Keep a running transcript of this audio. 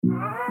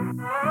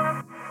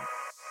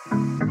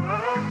Welcome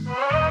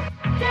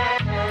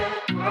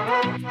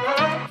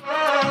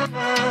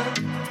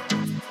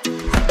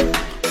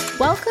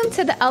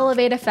to the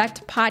Elevate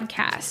Effect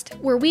podcast,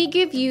 where we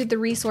give you the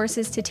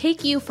resources to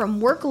take you from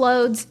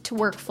workloads to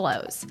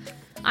workflows.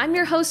 I'm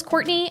your host,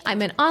 Courtney.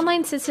 I'm an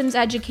online systems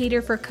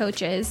educator for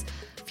coaches.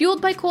 Fueled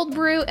by cold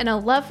brew and a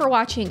love for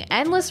watching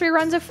endless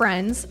reruns of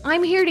Friends,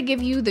 I'm here to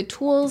give you the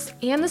tools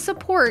and the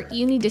support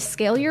you need to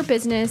scale your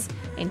business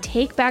and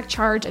take back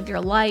charge of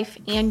your life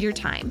and your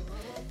time.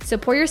 So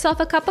pour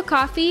yourself a cup of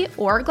coffee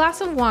or a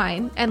glass of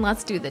wine and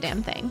let's do the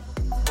damn thing.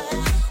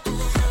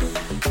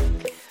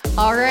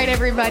 All right,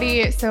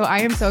 everybody. So I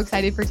am so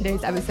excited for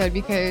today's episode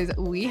because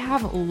we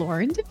have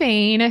Lauren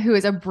deVane, who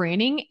is a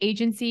branding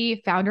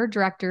agency founder,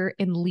 director,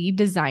 and lead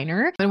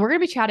designer. And we're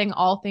going to be chatting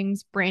all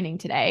things branding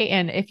today.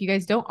 And if you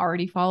guys don't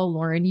already follow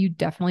Lauren, you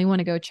definitely want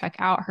to go check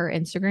out her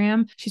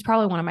Instagram. She's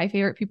probably one of my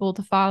favorite people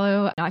to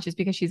follow, not just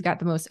because she's got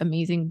the most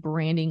amazing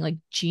branding, like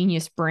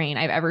genius brain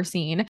I've ever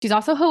seen. She's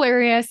also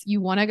hilarious.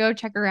 You want to go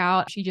check her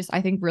out. She just,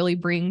 I think, really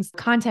brings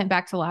content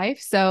back to life.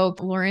 So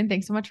Lauren,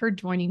 thanks so much for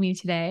joining me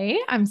today.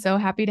 I'm so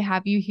happy to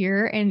have you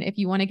here. And if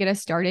you want to get us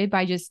started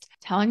by just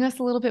telling us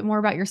a little bit more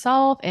about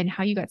yourself and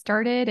how you got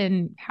started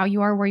and how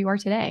you are where you are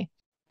today.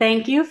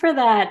 Thank you for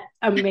that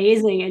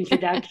amazing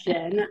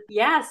introduction.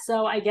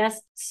 So I guess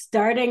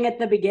starting at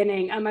the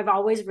beginning, I've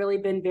always really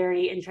been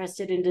very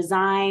interested in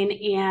design,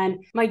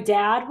 and my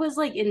dad was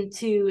like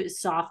into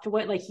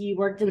software, like he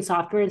worked in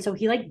software. And so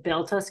he like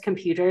built us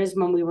computers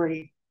when we were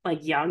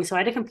like young. So I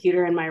had a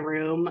computer in my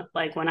room,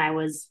 like when I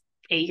was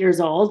 8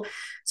 years old.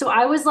 So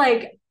I was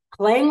like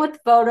playing with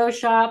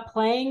Photoshop,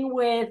 playing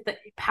with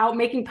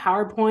making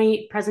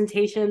PowerPoint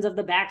presentations of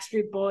the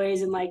Backstreet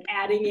Boys and like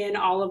adding in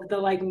all of the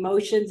like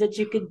motions that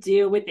you could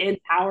do within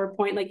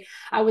PowerPoint. Like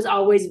I was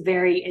always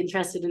very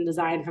interested in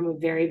design from a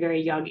very,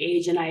 very young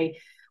age. And I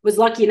was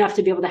lucky enough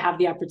to be able to have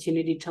the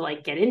opportunity to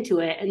like get into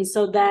it. And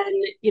so then,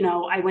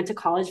 I went to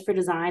college for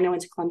design. I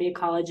went to Columbia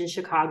College in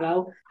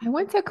Chicago. I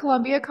went to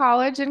Columbia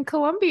College in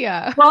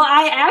Columbia. Well,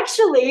 I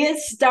actually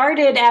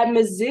started at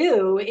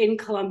Mizzou in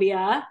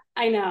Columbia.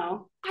 I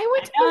know. I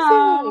went to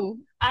Mizzou.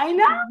 I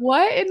know.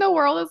 What in the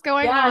world is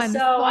going on?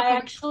 So I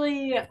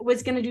actually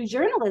was going to do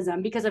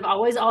journalism because I've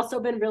always also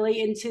been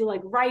really into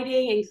like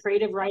writing and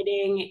creative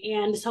writing.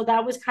 And so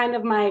that was kind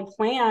of my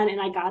plan.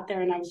 And I got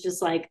there and I was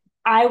just like,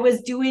 I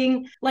was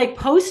doing like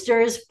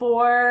posters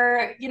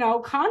for,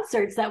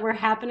 concerts that were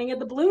happening at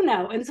the Blue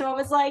Note. And so I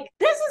was like,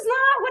 this is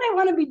not what I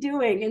want to be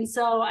doing. And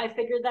so I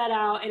figured that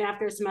out. And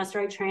after a semester,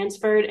 I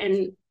transferred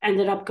and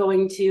ended up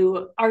going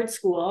to art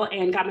school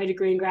and got my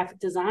degree in graphic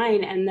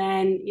design. And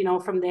then,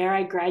 from there,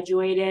 I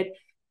graduated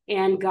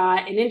and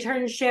got an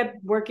internship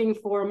working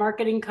for a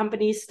marketing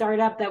company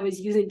startup that was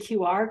using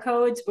QR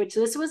codes, which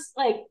this was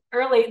like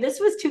early.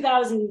 This was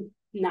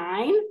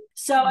 2009.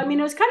 So, it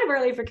was kind of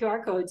early for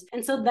QR codes.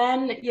 And so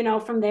then,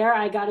 from there,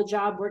 I got a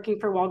job working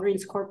for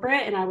Walgreens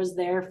corporate, and I was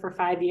there for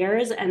 5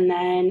 years. And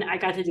then I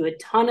got to do a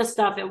ton of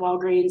stuff at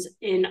Walgreens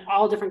in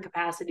all different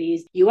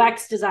capacities: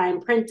 UX design,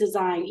 print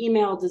design,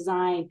 email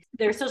design,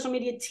 their social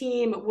media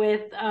team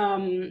with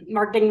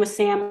marketing with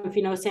Sam. If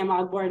you know Sam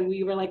Ogborn,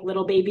 we were like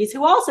little babies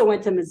who also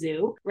went to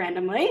Mizzou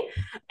randomly.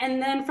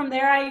 And then from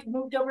there, I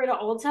moved over to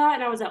Ulta,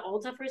 and I was at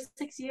Ulta for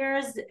 6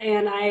 years.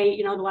 And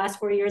the last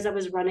 4 years, I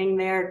was running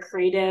their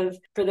creative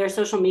for their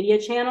social media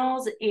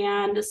channels.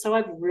 And so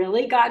I've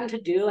really gotten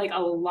to do like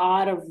a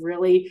lot of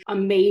really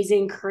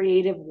amazing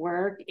creative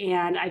work.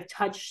 And I've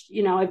touched,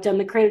 I've done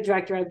the creative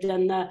director, I've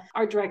done the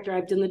art director,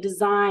 I've done the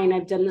design,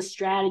 I've done the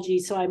strategy.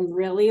 So I'm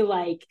really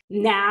like,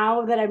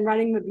 now that I'm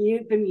running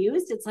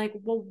Bemused, it's like,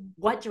 well,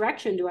 what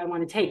direction do I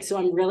want to take? So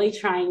I'm really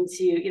trying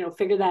to,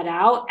 figure that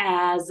out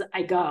as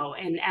I go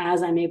and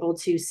as I'm able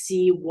to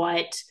see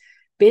what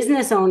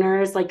business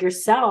owners like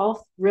yourself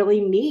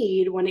really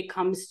need when it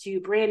comes to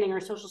branding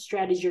or social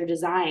strategy or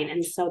design.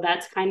 And so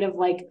that's kind of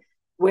like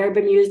where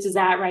Bemused is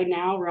at right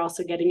now. We're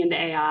also getting into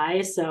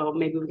AI, so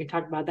maybe we can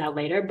talk about that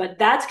later. But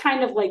that's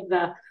kind of like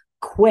the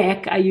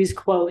quick, I use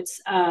quotes,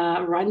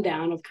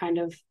 rundown of kind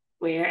of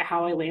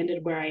how I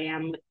landed where I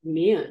am with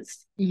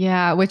Bemused.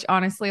 Yeah, which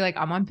honestly, like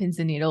I'm on pins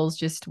and needles,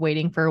 just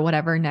waiting for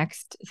whatever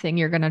next thing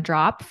you're going to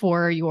drop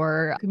for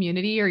your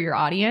community or your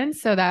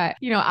audience so that,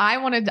 I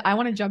want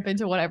to jump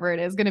into whatever it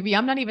is going to be.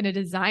 I'm not even a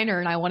designer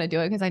and I want to do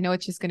it because I know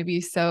it's just going to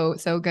be so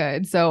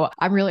good. So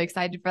I'm really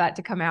excited for that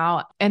to come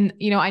out. And,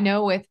 I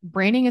know with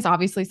branding is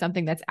obviously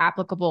something that's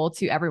applicable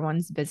to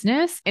everyone's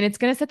business, and it's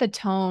going to set the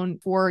tone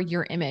for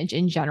your image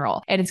in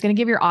general. And it's going to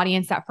give your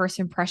audience that first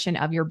impression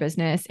of your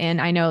business.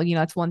 And I know,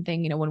 that's one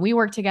thing, when we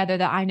work together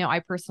that I know I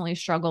personally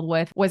struggled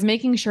with was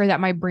making sure that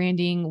my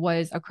branding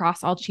was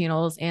across all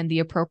channels and the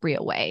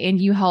appropriate way.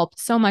 And you helped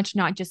so much,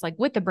 not just like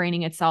with the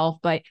branding itself,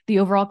 but the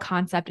overall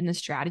concept and the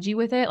strategy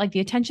with it. Like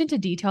the attention to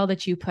detail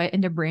that you put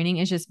into branding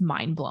is just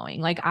mind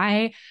blowing. Like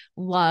I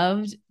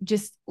loved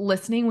just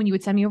listening when you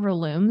would send me over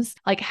looms,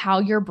 like how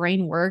your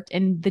brain worked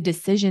and the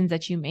decisions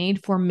that you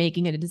made for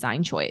making it a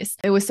design choice.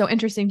 It was so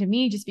interesting to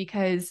me just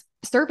because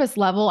surface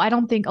level, I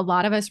don't think a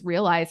lot of us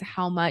realize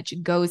how much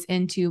goes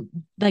into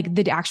like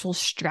the actual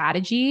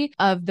strategy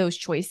of those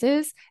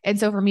choices. And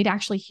so for me to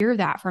actually hear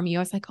that from you,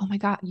 I was like, oh my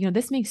God,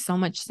 this makes so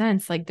much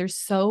sense. Like there's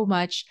so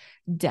much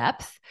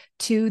depth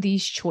to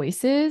these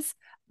choices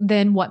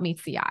than what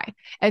meets the eye.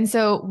 And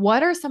so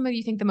what are some of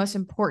you think the most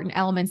important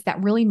elements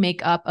that really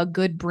make up a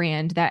good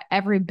brand that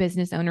every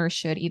business owner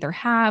should either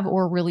have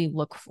or really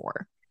look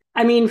for?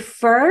 I mean,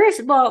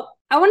 first, well,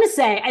 I want to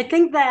say, I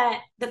think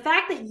that the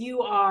fact that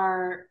you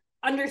are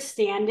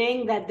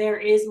understanding that there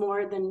is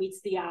more than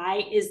meets the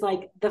eye is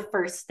like the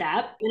first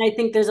step. And I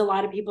think there's a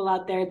lot of people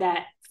out there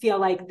that feel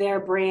like their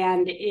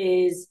brand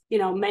is,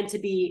 meant to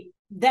be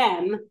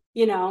them,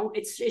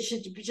 it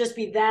should just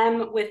be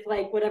them with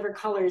like whatever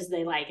colors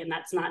they like. And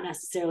that's not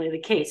necessarily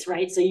the case,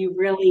 right? So you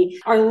really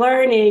are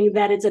learning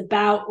that it's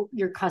about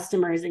your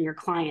customers and your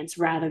clients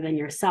rather than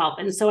yourself.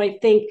 And so I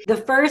think the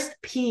first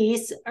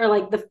piece, or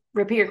like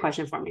repeat your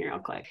question for me real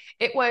quick.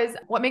 It was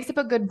what makes up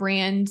a good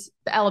brand,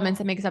 the elements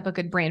that makes up a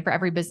good brand for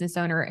every business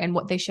owner and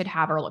what they should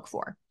have or look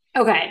for.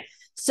 Okay.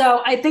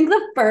 So I think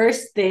the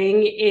first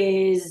thing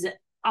is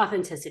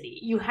authenticity.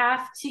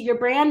 Your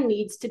brand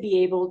needs to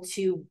be able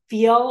to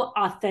feel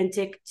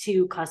authentic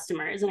to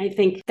customers. And I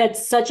think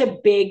that's such a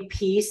big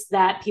piece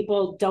that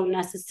people don't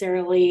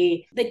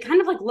necessarily, they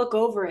kind of like look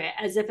over it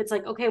as if it's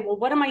like, okay, well,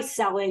 what am I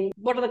selling?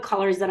 What are the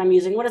colors that I'm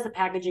using? What does the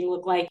packaging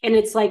look like? And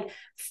it's like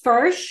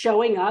first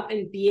showing up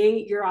and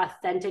being your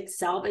authentic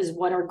self is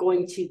what are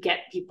going to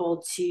get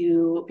people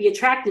to be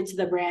attracted to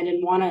the brand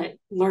and want to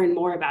learn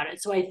more about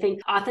it. So I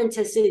think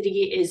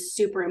authenticity is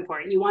super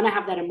important. You want to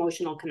have that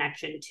emotional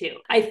connection too.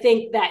 I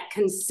think that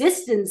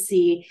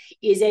consistency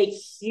is a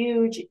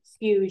huge,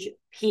 huge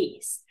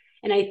piece.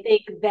 And I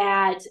think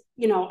that,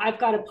 I've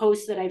got a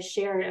post that I've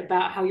shared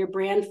about how your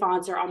brand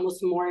fonts are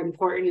almost more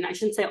important. I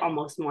shouldn't say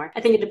almost more.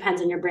 I think it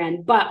depends on your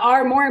brand, but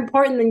are more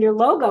important than your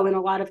logo in a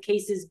lot of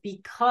cases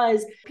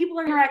because people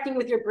are interacting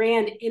with your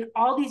brand in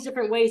all these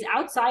different ways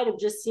outside of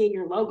just seeing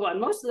your logo. And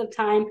most of the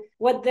time,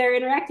 what they're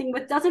interacting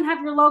with doesn't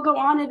have your logo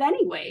on it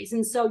anyways.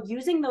 And so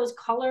using those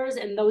colors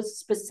and those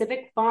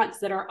specific fonts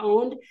that are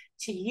owned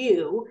to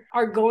you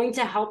are going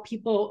to help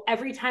people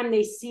every time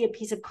they see a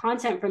piece of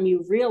content from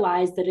you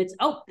realize that it's,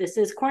 oh, this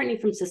is Courtney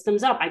from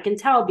Systems Up. I can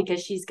tell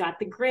because she's got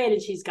the grid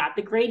and she's got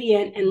the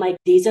gradient and like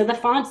these are the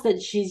fonts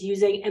that she's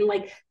using. And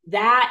like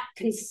that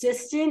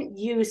consistent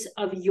use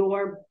of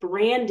your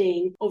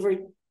branding over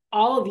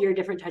all of your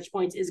different touch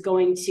points is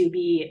going to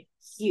be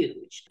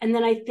huge. And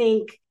then I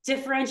think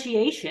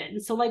differentiation.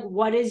 So like,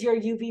 what is your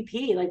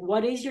UVP? Like,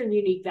 what is your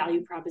unique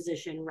value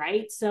proposition,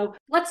 right? So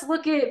let's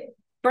look at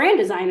brand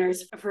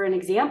designers for an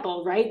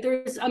example, right?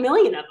 There's a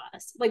million of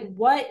us. Like,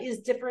 what is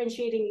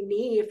differentiating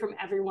me from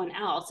everyone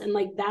else? And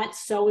like,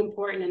 that's so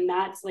important. And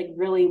that's like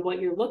really what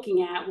you're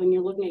looking at when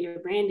you're looking at your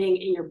branding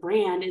and your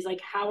brand is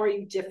like, how are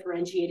you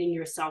differentiating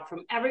yourself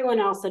from everyone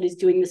else that is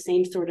doing the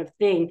same sort of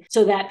thing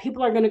so that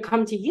people are going to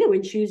come to you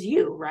and choose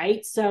you,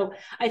 right? So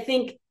I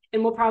think,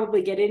 and we'll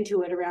probably get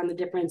into it around the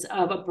difference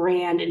of a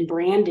brand and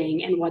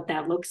branding and what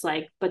that looks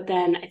like. But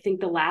then I think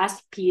the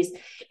last piece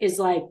is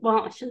like,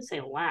 well, I shouldn't say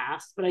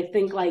last, but I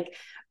think like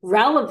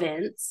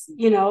relevance,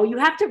 you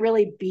have to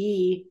really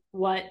be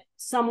what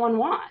someone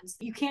wants.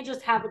 You can't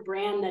just have a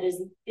brand that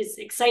is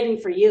exciting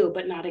for you,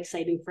 but not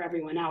exciting for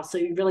everyone else. So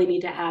you really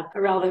need to have a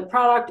relevant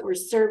product or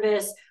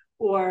service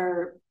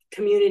or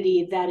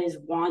community that is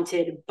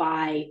wanted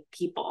by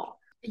people.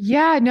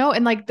 Yeah, no.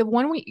 And like the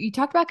one you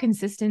talked about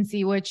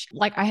consistency, which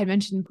like I had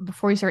mentioned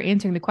before you start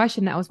answering the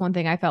question, that was one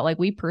thing I felt like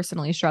we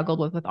personally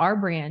struggled with our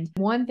brand.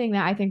 One thing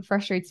that I think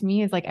frustrates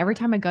me is like every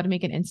time I go to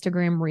make an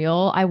Instagram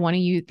reel, I want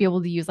to be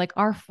able to use like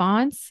our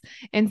fonts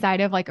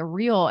inside of like a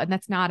reel. And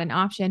that's not an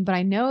option. But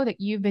I know that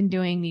you've been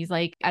doing these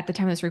like at the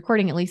time of this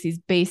recording, at least these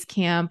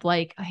Basecamp,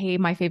 like, hey,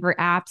 my favorite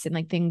apps and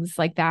like things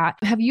like that.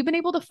 Have you been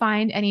able to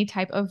find any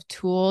type of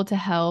tool to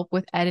help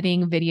with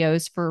editing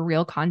videos for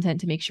real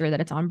content to make sure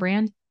that it's on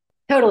brand?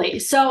 Totally.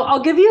 So I'll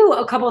give you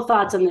a couple of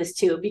thoughts on this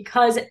too,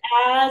 because in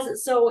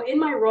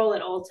my role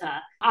at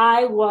Ulta,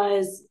 my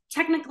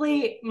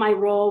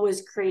role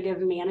was creative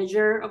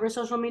manager over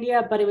social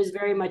media, but it was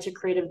very much a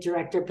creative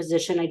director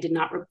position. I did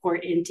not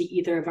report into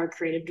either of our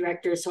creative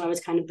directors. So I was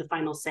kind of the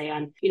final say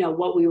on,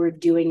 what we were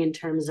doing in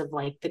terms of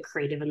like the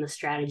creative and the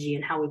strategy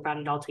and how we brought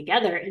it all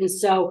together. And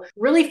so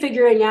really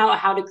figuring out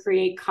how to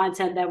create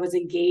content that was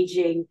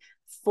engaging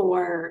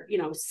for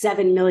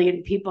 7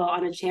 million people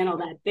on a channel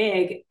that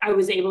big, I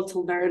was able to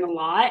learn a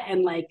lot,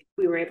 and like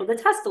we were able to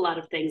test a lot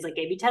of things like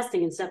A/B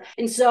testing and stuff.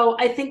 And so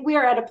I think we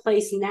are at a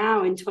place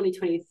now in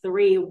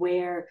 2023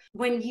 where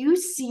when you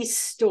see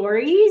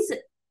stories,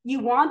 you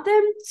want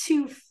them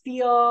to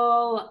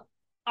feel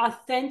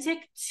authentic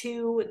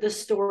to the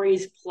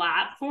stories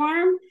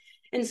platform.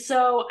 And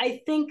so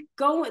I think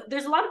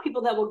there's a lot of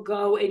people that will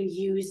go and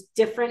use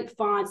different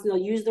fonts and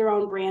they'll use their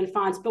own brand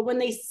fonts. But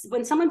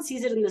when someone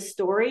sees it in the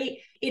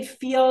story, it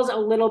feels a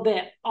little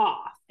bit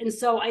off. And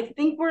so I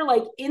think we're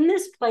like in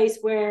this place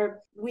where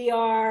we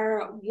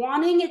are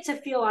wanting it to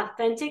feel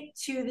authentic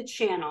to the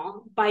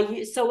channel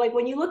so like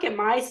when you look at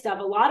my stuff,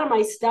 a lot of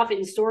my stuff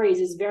in stories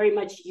is very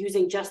much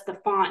using just the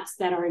fonts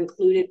that are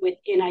included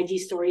within IG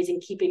stories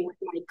and keeping with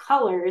my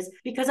colors,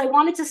 because I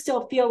want it to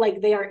still feel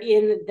like they are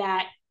in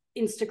that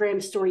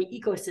Instagram story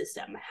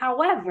ecosystem.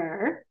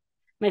 However,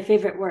 my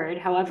favorite word,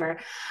 however,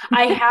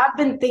 I have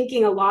been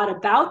thinking a lot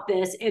about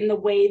this in the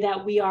way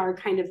that we are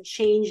kind of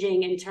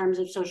changing in terms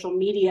of social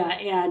media.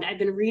 And I've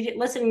been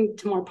listening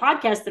to more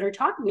podcasts that are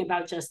talking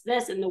about just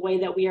this and the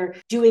way that we are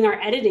doing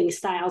our editing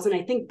styles. And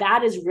I think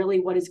that is really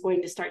what is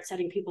going to start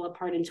setting people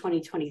apart in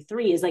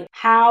 2023, is like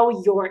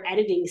how your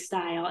editing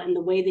style and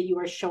the way that you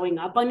are showing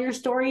up on your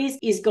stories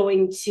is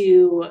going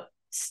to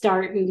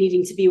start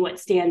needing to be what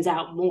stands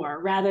out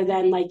more, rather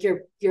than like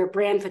your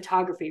brand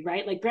photography,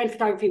 right? Like brand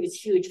photography was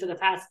huge for the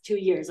past 2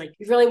 years. Like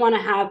you really want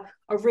to have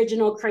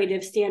original,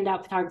 creative,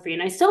 standout photography.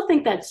 And I still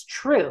think that's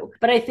true,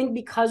 but I think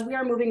because we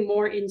are moving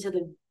more into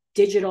the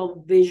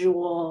digital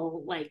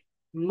visual, like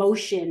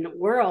motion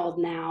world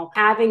now,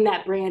 having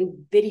that brand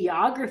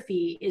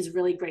videography is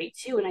really great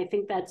too. And I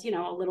think that's, you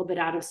know, a little bit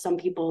out of some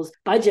people's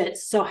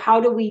budgets. So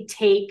how do we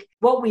take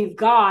what we've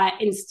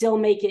got and still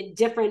make it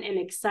different and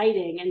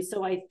exciting? And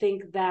so I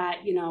think that,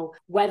 you know,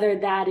 whether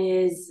that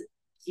is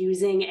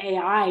using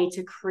AI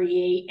to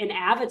create an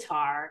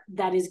avatar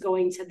that is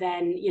going to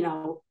then, you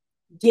know,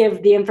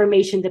 give the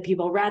information to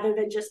people rather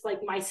than just like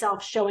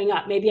myself showing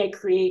up. Maybe I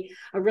create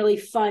a really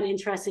fun,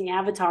 interesting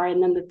avatar,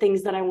 and then the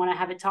things that I want to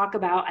have it talk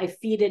about, I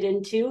feed it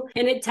into,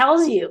 and it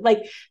tells you. Like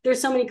there's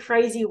so many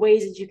crazy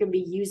ways that you can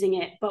be using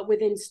it. But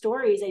within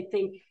stories, I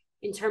think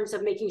in terms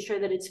of making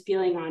sure that it's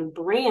feeling on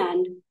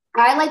brand,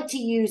 I like to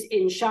use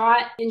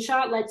InShot.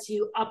 InShot lets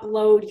you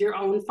upload your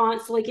own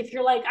font. So like if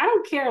you're like, I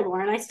don't care,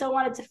 Lauren, I still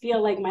want it to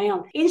feel like my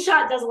own.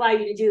 InShot does allow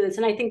you to do this.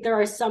 And I think there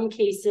are some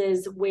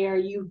cases where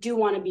you do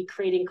want to be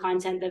creating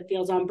content that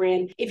feels on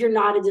brand if you're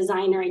not a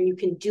designer and you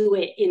can do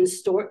it in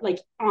store, like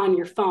on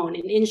your phone.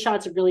 And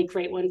InShot's a really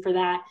great one for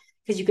that,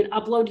 because you can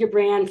upload your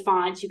brand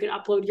fonts, you can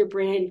upload your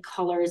brand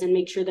colors and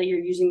make sure that you're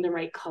using the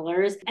right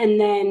colors. And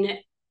then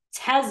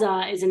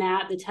Tezza is an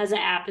app. The Tezza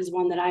app is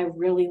one that I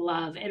really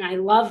love. And I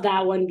love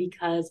that one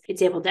because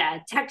it's able to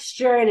add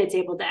texture and it's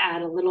able to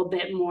add a little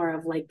bit more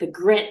of like the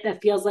grit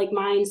that feels like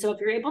mine. So if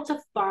you're able to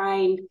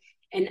find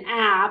an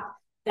app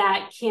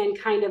that can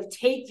kind of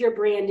take your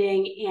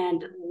branding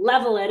and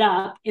level it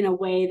up in a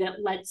way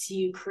that lets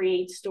you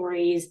create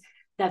stories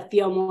that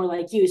feel more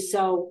like you.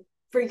 So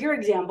for your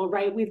example,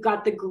 right, we've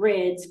got the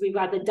grids, we've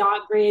got the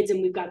dot grids,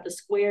 and we've got the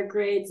square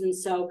grids. And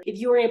so if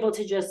you were able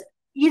to just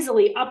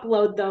easily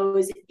upload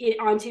those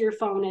onto your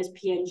phone as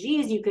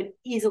PNGs, you could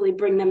easily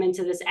bring them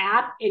into this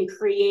app and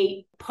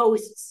create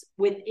posts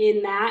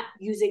within that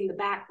using the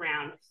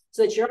background,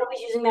 so that you're always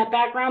using that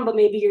background, but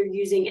maybe you're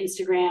using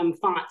Instagram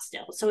font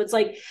still. So it's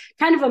like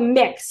kind of a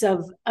mix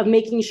of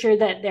making sure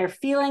that they're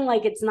feeling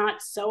like it's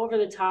not so over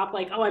the top,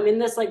 like, oh, I'm in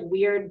this like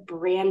weird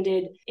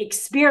branded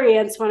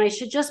experience when I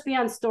should just be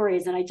on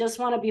stories and I just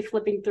want to be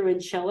flipping through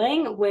and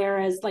chilling.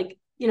 Whereas like,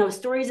 you know,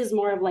 stories is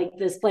more of like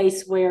this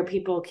place where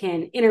people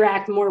can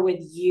interact more with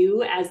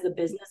you as the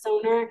business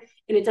owner.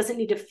 And it doesn't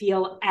need to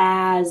feel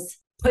as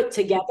put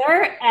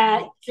together,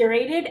 as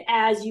curated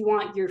as you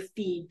want your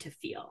feed to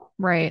feel.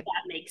 Right.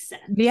 That makes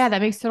sense. Yeah,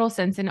 that makes total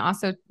sense. And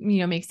also, you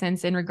know, makes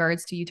sense in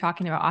regards to you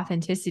talking about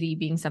authenticity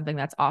being something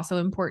that's also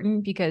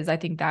important, because I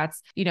think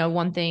that's, you know,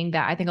 one thing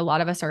that I think a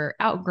lot of us are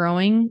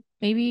outgrowing.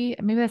 Maybe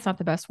that's not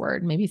the best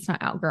word. Maybe it's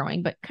not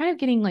outgrowing, but kind of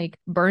getting like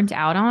burnt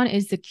out on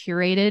is the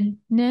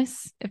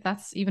curatedness, if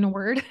that's even a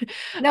word.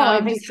 No,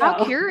 I think just so.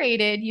 how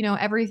curated, you know,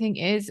 everything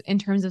is in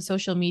terms of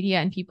social media,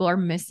 and people are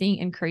missing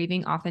and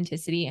craving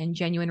authenticity and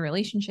genuine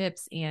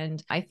relationships.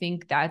 And I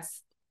think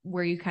that's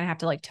where you kind of have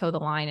to like toe the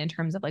line in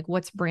terms of like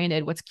what's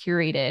branded, what's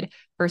curated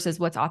versus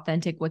what's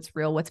authentic, what's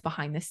real, what's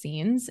behind the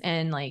scenes.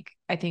 And like,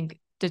 I think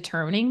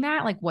determining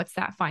that, like, what's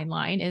that fine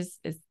line is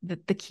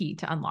the key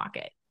to unlock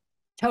it.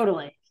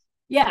 Totally.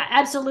 Yeah,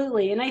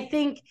 absolutely. And I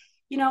think,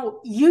 you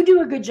know, you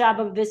do a good job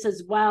of this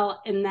as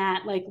well, in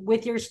that like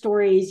with your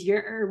stories,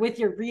 with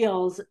your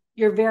reels,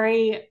 you're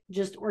very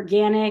just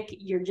organic.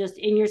 You're just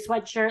in your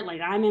sweatshirt,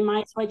 like I'm in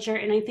my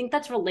sweatshirt. And I think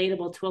that's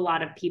relatable to a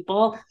lot of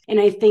people. And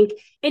I think,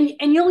 and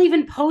you'll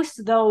even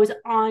post those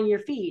on your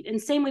feed.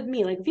 And same with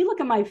me. Like if you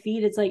look at my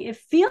feed, it's like, it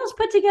feels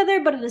put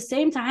together, but at the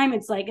same time,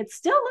 it's like, it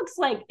still looks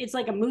like it's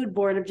like a mood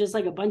board of just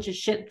like a bunch of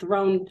shit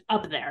thrown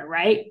up there,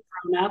 right?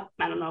 Thrown up.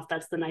 I don't know if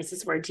that's the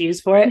nicest word to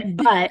use for it,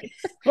 but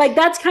like,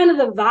 that's kind of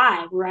the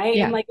vibe, right?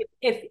 Yeah. And like,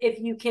 if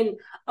you can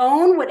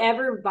own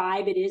whatever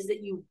vibe it is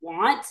that you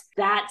want,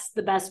 that's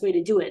the best way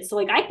to do it. So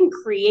like I can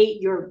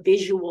create your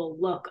visual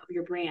look of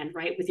your brand,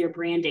 right? With your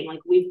branding,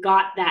 like we've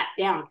got that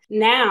down.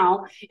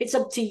 Now it's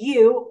up to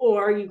you,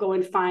 or you go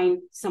and find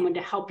someone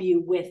to help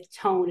you with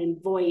tone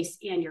and voice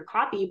and your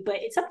copy, but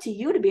it's up to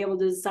you to be able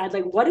to decide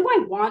like, what do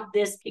I want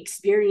this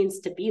experience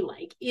to be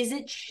like? Is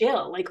it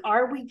chill? Like,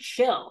 are we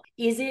chill?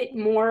 Is it it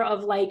more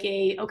of like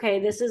okay,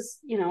 this is,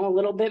 a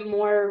little bit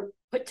more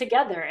put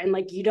together, and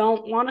like you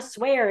don't want to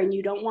swear and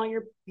you don't want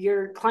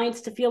your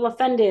clients to feel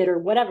offended or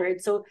whatever. And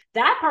so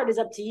that part is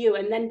up to you,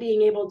 and then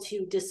being able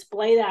to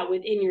display that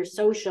within your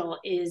social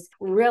is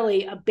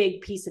really a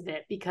big piece of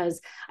it,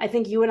 because I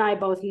think you and I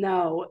both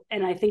know,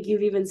 and I think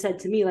you've even said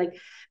to me, like,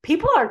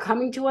 people are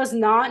coming to us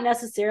not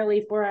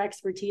necessarily for our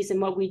expertise in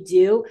what we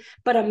do,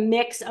 but a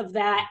mix of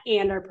that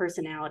and our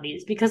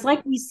personalities, because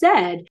like we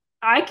said,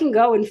 I can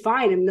go and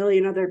find a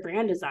million other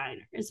brand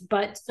designers,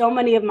 but so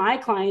many of my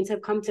clients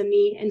have come to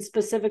me and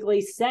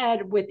specifically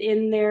said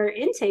within their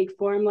intake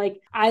form, like,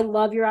 I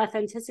love your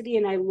authenticity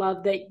and I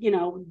love that,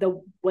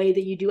 the way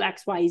that you do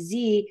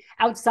XYZ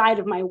outside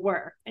of my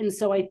work. And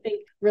so I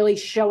think really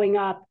showing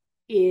up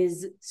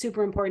is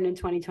super important in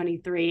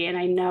 2023. And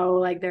I know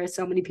like there are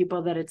so many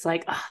people that it's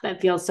like, oh,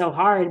 that feels so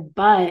hard,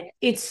 but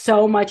it's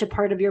so much a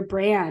part of your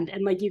brand.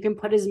 And like, you can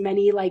put as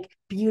many like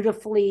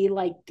beautifully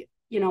like,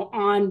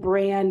 on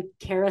brand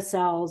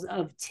carousels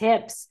of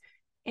tips.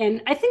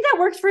 And I think that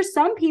works for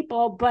some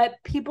people, but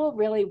people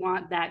really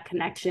want that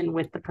connection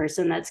with the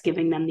person that's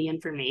giving them the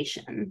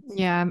information.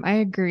 Yeah, I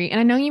agree. And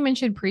I know you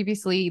mentioned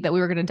previously that we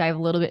were going to dive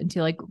a little bit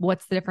into like,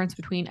 what's the difference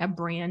between a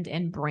brand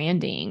and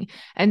branding?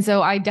 And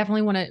so I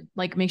definitely want to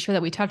like make sure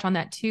that we touch on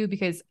that too,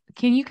 because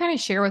can you kind of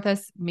share with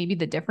us maybe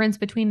the difference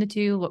between the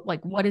two?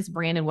 Like, what is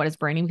brand and what is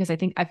branding? Because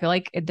I feel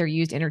like they're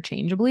used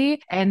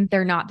interchangeably and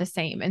they're not the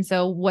same. And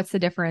so what's the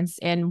difference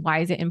and why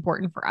is it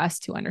important for us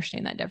to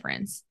understand that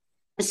difference?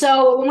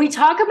 So when we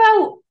talk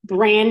about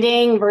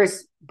branding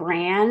versus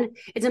brand,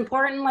 it's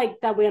important like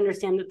that we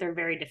understand that they're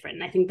very different.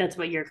 And I think that's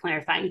what you're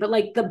clarifying. But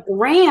like the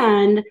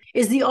brand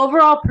is the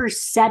overall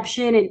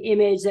perception and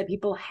image that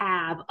people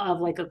have of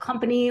like a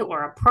company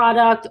or a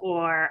product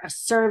or a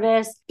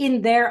service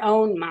in their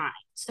own mind.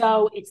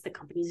 So it's the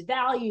company's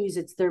values,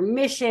 it's their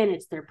mission,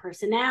 it's their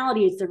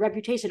personality, it's their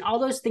reputation, all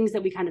those things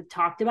that we kind of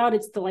talked about.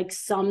 It's the like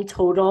sum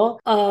total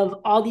of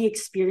all the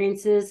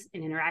experiences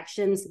and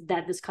interactions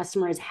that this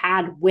customer has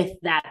had with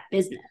that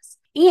business.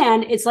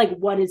 And it's like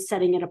what is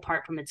setting it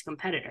apart from its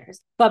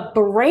competitors. But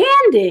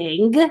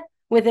branding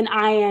with an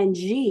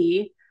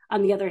ING,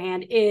 on the other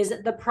hand, is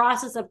the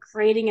process of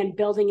creating and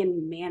building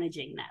and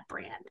managing that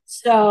brand.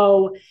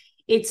 So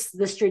it's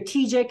the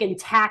strategic and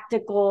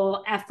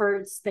tactical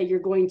efforts that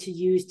you're going to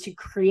use to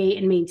create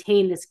and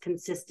maintain this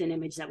consistent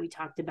image that we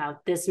talked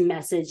about, this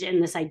message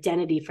and this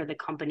identity for the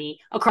company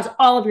across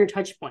all of your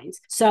touch points.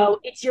 So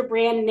it's your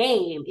brand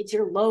name, it's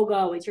your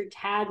logo, it's your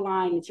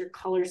tagline, it's your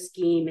color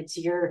scheme, it's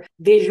your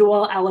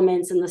visual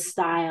elements and the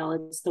style,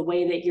 it's the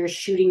way that you're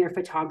shooting your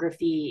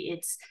photography,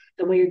 it's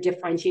the way you're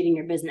differentiating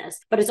your business,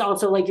 but it's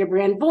also like your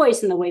brand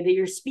voice and the way that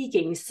you're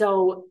speaking.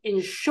 So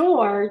in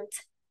short,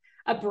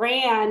 a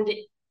brand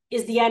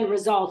is the end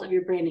result of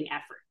your branding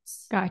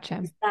efforts.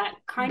 Gotcha.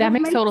 That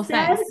makes total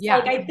sense. Yeah.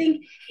 Like, I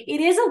think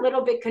it is a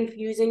little bit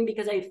confusing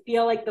because I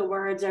feel like the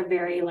words are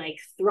very like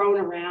thrown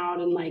around,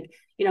 and like,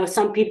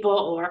 some people,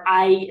 or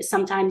I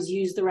sometimes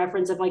use the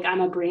reference of like, I'm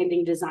a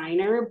branding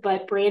designer,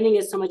 but branding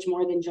is so much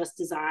more than just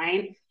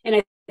design. And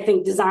I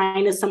think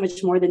design is so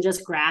much more than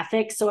just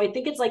graphics. So I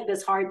think it's like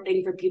this hard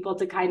thing for people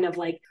to kind of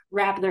like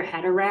wrap their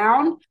head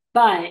around.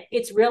 But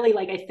it's really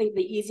like, I think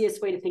the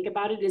easiest way to think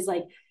about it is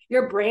like,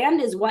 your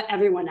brand is what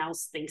everyone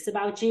else thinks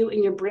about you,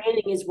 and your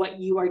branding is what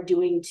you are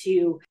doing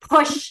to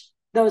push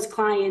those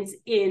clients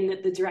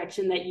in the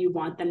direction that you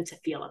want them to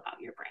feel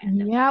about your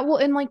brand. Yeah. Well,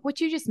 and like what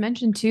you just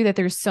mentioned too, that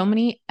there's so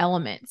many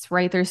elements,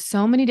 right? There's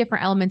so many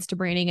different elements to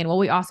branding. And what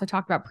we also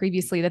talked about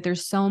previously, that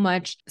there's so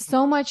much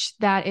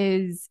that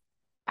is,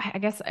 I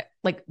guess,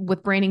 like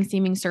with branding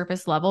seeming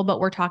surface level, but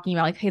we're talking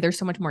about like, hey, there's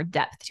so much more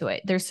depth to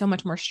it. There's so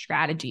much more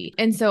strategy.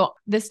 And so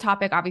this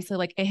topic, obviously,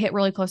 like it hit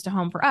really close to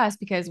home for us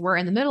because we're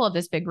in the middle of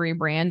this big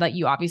rebrand that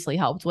you obviously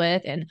helped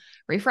with, and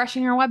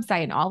refreshing our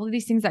website and all of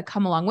these things that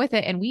come along with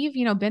it. And we've,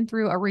 been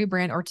through a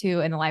rebrand or two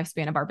in the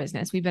lifespan of our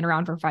business. We've been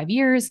around for 5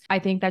 years. I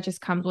think that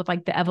just comes with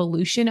like the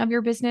evolution of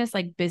your business,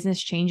 like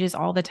business changes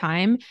all the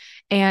time.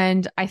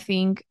 And I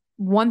think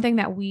one thing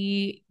that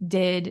we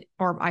did,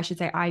 or I should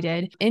say I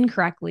did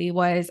incorrectly,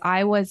 was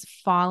I was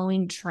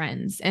following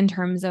trends in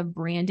terms of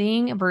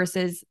branding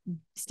versus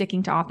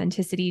sticking to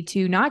authenticity,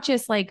 to not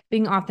just like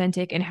being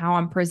authentic in how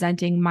I'm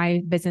presenting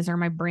my business or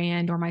my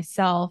brand or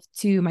myself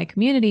to my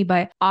community,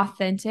 but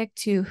authentic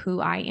to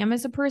who I am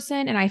as a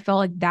person. And I felt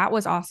like that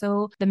was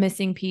also the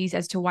missing piece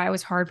as to why it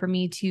was hard for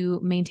me to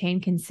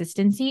maintain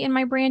consistency in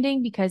my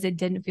branding, because it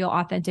didn't feel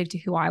authentic to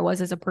who I was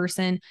as a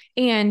person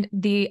and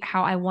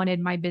how I wanted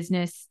my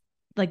business,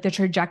 like the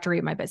trajectory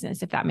of my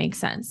business, if that makes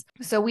sense.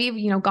 So we've,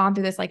 gone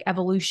through this like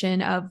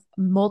evolution of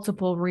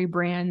multiple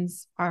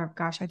rebrands, or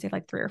gosh, I'd say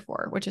like 3 or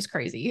 4, which is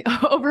crazy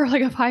over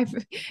like a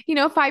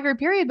 5-year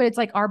period. But it's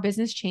like our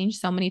business changed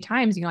so many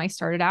times. I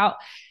started out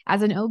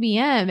as an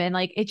OBM and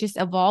like it just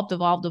evolved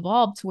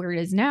to where it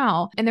is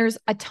now. And there's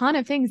a ton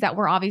of things that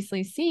we're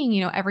obviously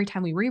seeing, every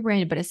time we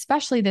rebranded, but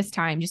especially this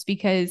time, just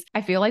because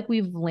I feel like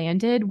we've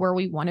landed where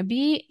we want to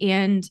be.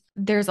 And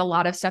there's a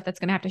lot of stuff that's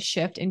going to have to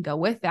shift and go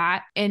with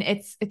that. And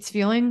it's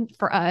feeling,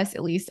 for us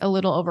at least, a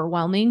little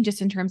overwhelming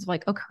just in terms of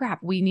like, oh crap,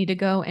 we need to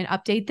go and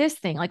update this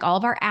thing, like all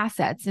of our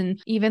assets.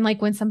 And even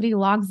like when somebody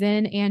logs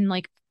in and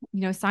like,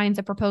 signs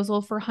a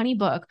proposal for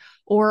HoneyBook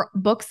or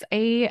books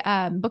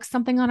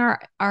something on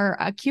our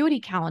Acuity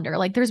calendar.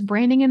 Like there's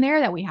branding in there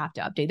that we have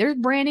to update. There's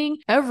branding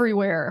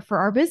everywhere for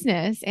our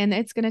business, and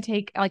it's going to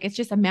take it's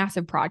just a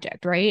massive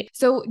project, right?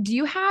 So do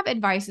you have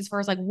advice as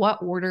far as like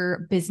what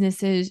order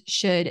businesses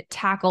should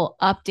tackle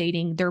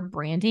updating their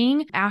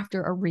branding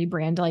after a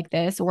rebrand like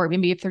this, or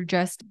maybe if they're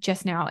just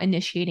now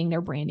initiating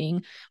their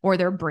branding or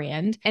their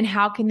brand, and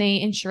how can they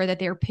ensure that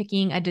they're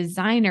picking a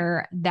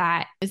designer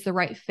that is the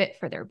right fit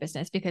for their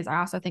business? Because I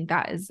also think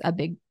that is a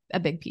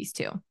big piece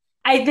too.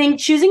 I think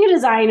choosing a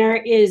designer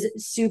is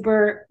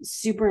super,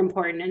 super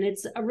important. And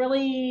it's a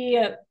really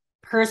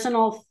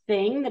personal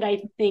thing that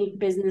I think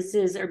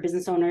businesses or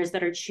business owners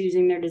that are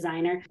choosing their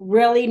designer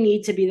really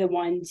need to be the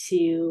one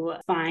to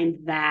find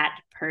that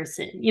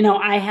person.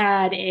 I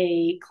had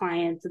a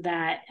client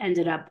that I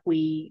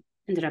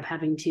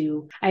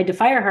had to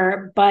fire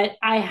her, but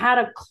I had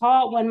a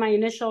call when my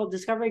initial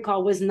discovery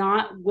call was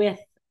not with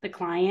the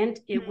client,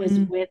 it was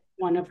with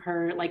one of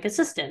her like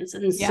assistants.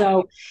 And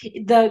so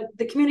the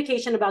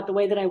communication about the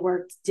way that I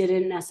worked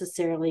didn't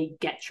necessarily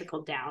get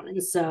trickled down.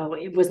 And so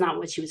it was not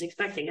what she was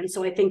expecting. And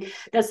so I think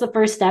that's the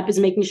first step, is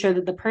making sure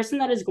that the person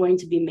that is going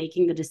to be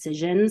making the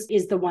decisions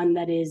is the one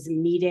that is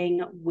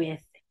meeting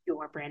with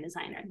your brand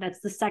designer.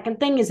 That's the second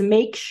thing, is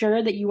make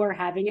sure that you are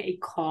having a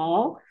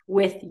call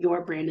with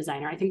your brand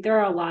designer. I think there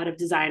are a lot of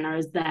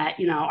designers that,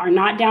 are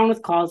not down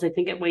with calls. I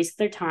think it wastes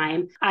their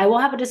time. I will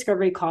have a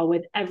discovery call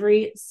with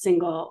every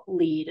single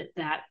lead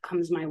that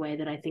comes my way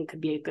that I think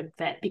could be a good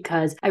fit,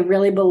 because I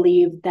really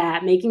believe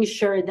that making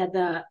sure that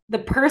the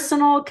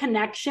personal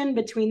connection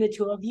between the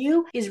two of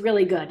you is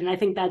really good. And I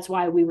think that's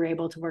why we were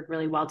able to work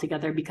really well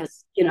together,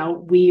 because,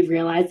 we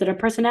realized that our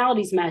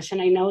personalities mesh.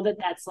 And I know that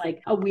that's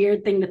like a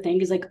weird thing to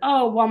think, is like,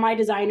 oh, well, my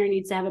designer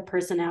needs to have a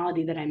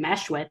personality that I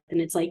mesh with. And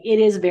it's like, it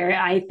is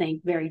I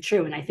think very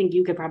true. And I think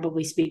you could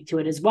probably speak to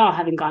it as well,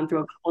 having gone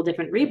through a couple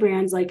different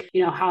rebrands, like,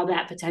 how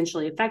that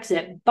potentially affects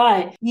it.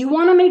 But you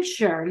want to make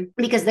sure,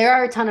 because there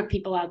are a ton of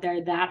people out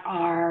there that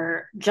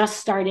are just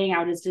starting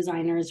out as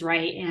designers,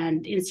 right?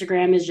 And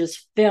Instagram is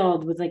just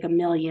filled with like a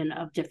million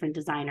of different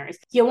designers.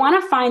 You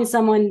want to find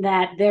someone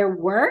that their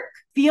work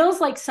feels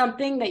like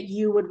something that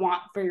you would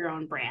want for your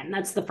own brand.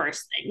 That's the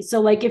first thing.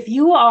 So like if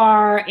you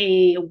are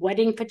a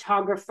wedding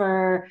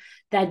photographer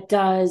that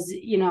does,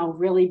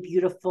 really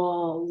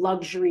beautiful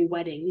luxury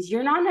weddings,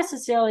 you're not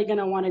necessarily going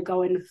to want to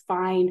go and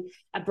find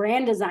a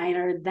brand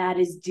designer that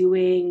is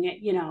doing,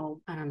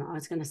 I don't know, I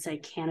was going to say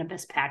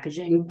cannabis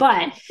packaging,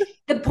 but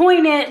the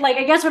point is, like,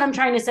 I guess what I'm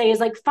trying to say is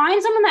like,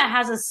 find someone that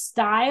has a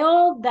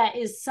style that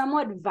is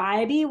somewhat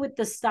vibey with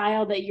the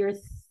style that you're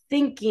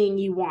thinking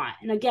you want.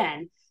 And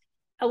again,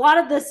 a lot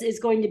of this is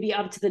going to be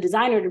up to the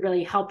designer to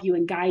really help you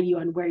and guide you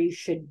on where you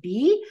should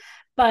be.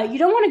 But you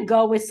don't want to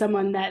go with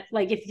someone that,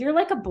 like, if you're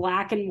like a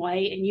black and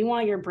white and you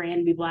want your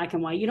brand to be black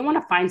and white, you don't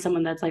want to find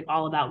someone that's like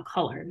all about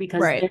color,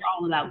 because they're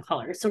all about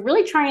color. So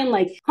really try and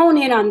like hone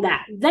in on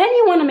that. Then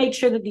you want to make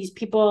sure that these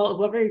people,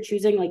 whoever you're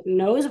choosing, like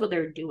knows what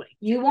they're doing.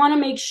 You want to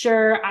make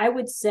sure, I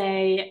would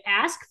say,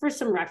 ask for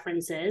some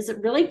references,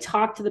 really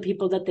talk to the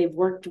people that they've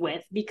worked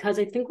with, because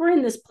I think we're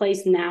in this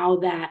place now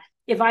that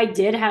if I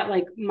did have,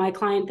 like, my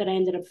client that I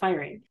ended up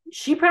firing,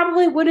 she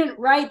probably wouldn't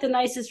write the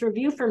nicest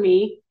review for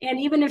me.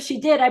 And even if she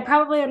did, I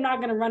probably am not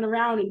going to run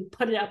around and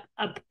put it up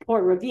a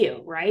poor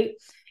review, right?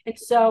 And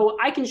so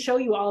I can show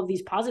you all of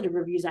these positive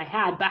reviews I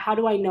had, but how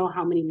do I know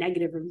how many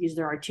negative reviews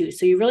there are too?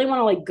 So you really want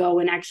to like go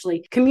and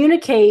actually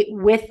communicate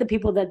with the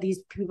people that these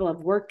people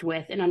have worked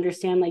with and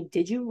understand, like,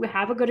 did you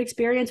have a good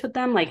experience with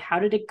them? Like, how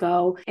did it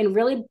go? And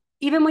really,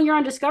 even when you're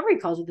on discovery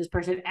calls with this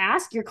person,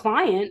 ask your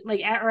client,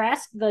 like, or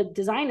ask the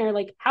designer,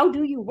 like, how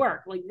do you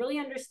work? Like, really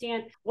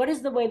understand what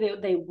is the way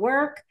that they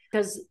work,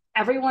 because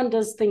everyone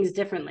does things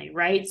differently,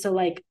 right? So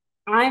like,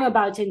 I'm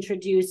about to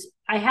introduce,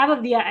 I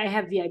have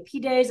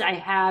VIP days. I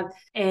have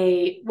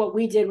what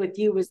we did with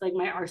you was like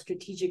our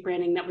strategic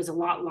branding that was a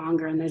lot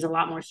longer, and there's a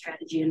lot more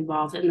strategy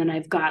involved. And then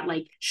I've got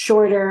like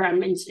shorter,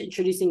 I'm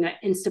introducing the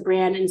Insta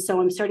brand. And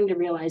so I'm starting to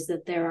realize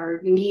that there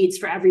are needs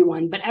for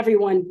everyone, but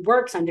everyone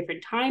works on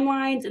different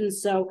timelines. And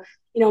so,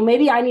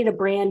 maybe I need a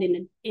brand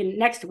in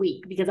next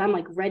week because I'm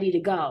like ready to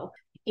go.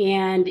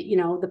 And,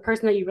 the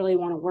person that you really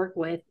want to work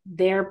with,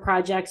 their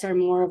projects are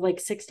more of like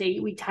 6 to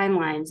 8 week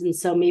timelines. And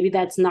so maybe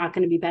that's not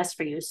going to be best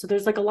for you. So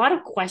there's like a lot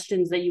of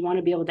questions that you want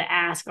to be able to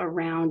ask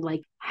around,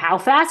 like, how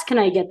fast can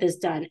I get this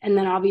done? And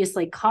then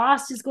obviously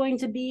cost is going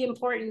to be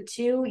important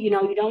too. You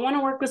don't want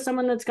to work with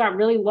someone that's got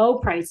really low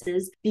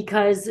prices,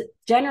 because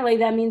generally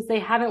that means they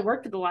haven't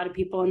worked with a lot of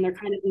people and they're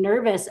kind of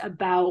nervous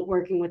about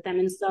working with them.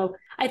 And so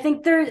I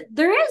think there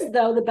is,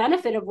 though, the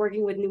benefit of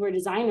working with newer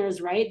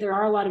designers, right? There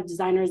are a lot of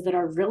designers that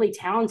are really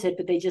talented,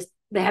 but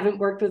they haven't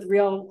worked with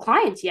real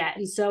clients yet.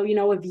 And so,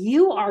 if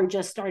you are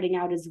just starting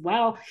out as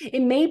well,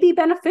 it may be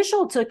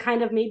beneficial to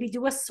kind of maybe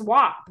do a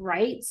swap,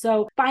 right?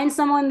 So find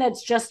someone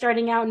that's just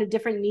starting out in a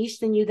different niche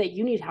than you that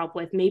you need help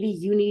with. Maybe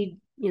you need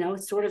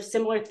sort of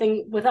similar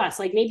thing with us.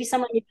 Like maybe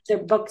someone needs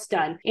their books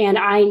done and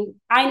I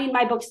need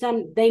my books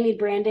done. They need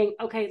branding.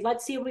 Okay,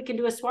 let's see if we can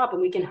do a swap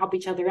and we can help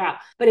each other out.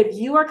 But if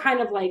you are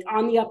kind of like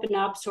on the up and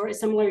up, sort of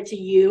similar to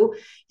you,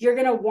 you're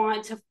going to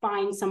want to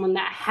find someone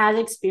that has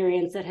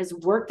experience, that has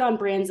worked on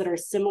brands that are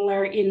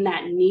similar in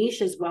that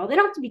niche as well. They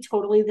don't have to be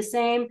totally the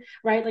same,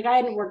 right? Like I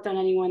hadn't worked on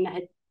anyone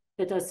that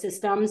does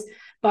systems,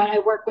 but I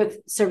work with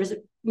service,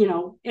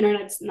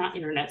 not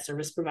internet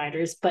service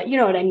providers, but you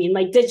know what I mean,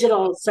 like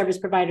digital service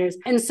providers.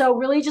 And so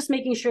really just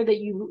making sure that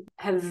you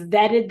have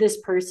vetted this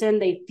person,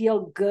 they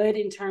feel good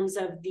in terms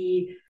of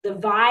the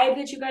vibe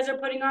that you guys are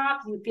putting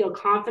off. You feel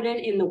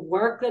confident in the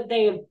work that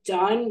they have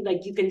done.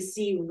 Like you can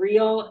see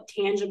real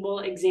tangible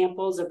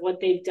examples of what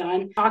they've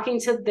done, talking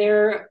to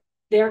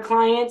their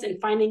clients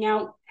and finding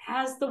out,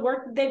 has the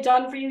work that they've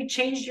done for you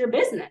changed your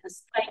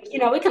business? Like,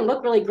 it can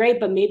look really great,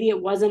 but maybe it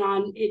wasn't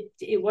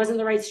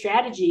the right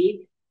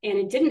strategy and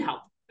it didn't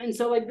help. And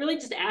so like really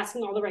just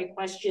asking all the right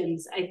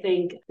questions, I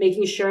think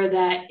making sure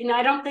that,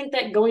 I don't think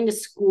that going to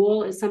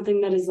school is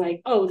something that is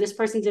like, oh, this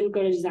person didn't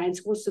go to design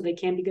school, so they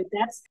can't be good.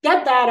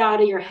 Get that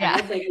out of your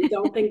head. Yeah. Like, I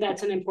don't think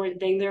that's an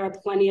important thing. There are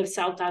plenty of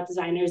self-taught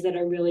designers that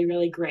are really,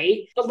 really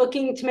great, but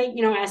looking to make,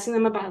 asking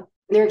them about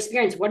their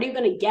experience. What are you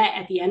going to get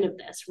at the end of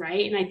this,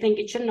 right? And I think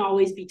it shouldn't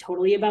always be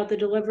totally about the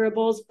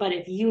deliverables, but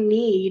if you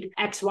need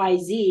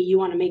XYZ, you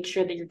want to make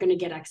sure that you're going to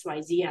get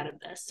XYZ out of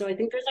this. So I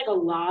think there's like a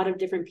lot of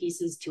different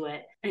pieces to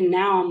it. And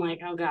now I'm like,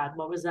 oh God,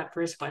 what was that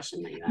first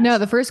question that you asked? No,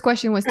 the first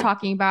question was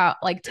talking about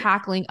like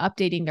tackling,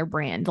 updating their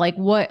brand.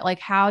 Like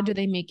how do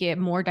they make it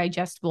more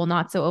digestible,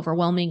 not so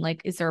overwhelming?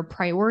 Like, is there a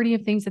priority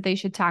of things that they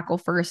should tackle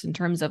first in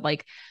terms of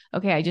like,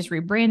 okay, I just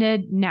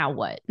rebranded, now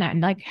what?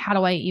 And like, how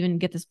do I even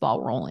get this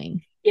ball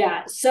rolling?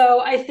 Yeah.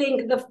 So I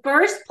think the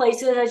first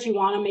places that you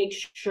want to make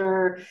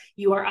sure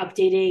you are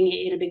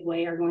updating in a big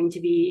way are going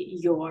to be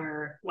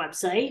your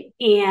website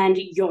and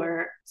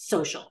your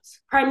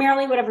socials,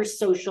 primarily whatever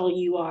social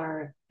you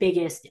are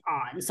biggest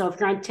on. So if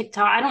you're on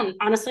TikTok, I'm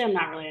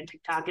not really on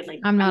TikTok.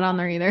 I'm not on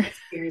there either.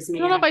 I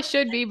don't know if I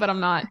should be, but I'm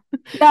not.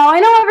 No, I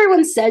know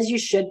everyone says you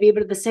should be,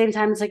 but at the same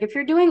time, it's like if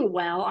you're doing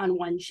well on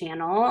one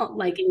channel,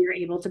 like, and you're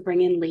able to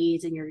bring in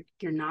leads and you're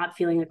not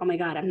feeling like, oh my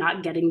God, I'm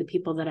not getting the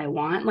people that I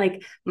want.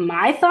 Like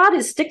my thought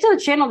is stick to the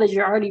channel that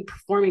you're already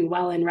performing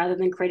well in rather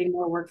than creating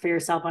more work for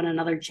yourself on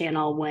another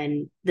channel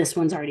when this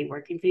one's already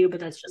working for you. But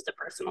that's just a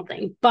personal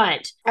thing.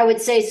 But I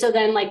would say, so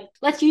then like,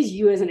 let's use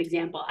you as an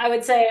example. I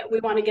would say we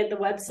want to get the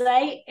website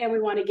and we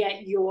want to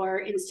get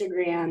your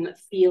Instagram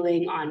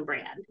feeling on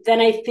brand.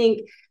 Then I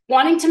think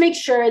wanting to make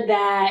sure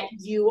that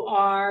you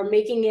are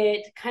making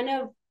it kind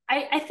of,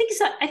 I think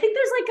so. I think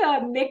there's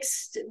like a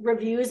mixed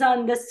reviews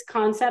on this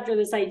concept or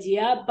this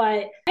idea,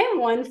 but I am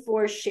one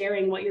for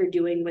sharing what you're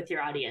doing with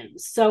your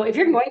audience. So if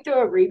you're going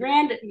through a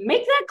rebrand,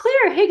 make that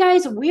clear. Hey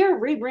guys, we are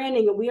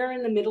rebranding and we are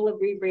in the middle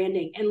of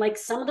rebranding. And like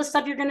some of the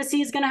stuff you're going to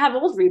see is going to have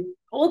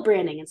old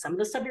branding and some of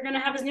the stuff you're going to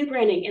have is new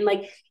branding. And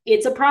like,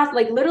 it's a process,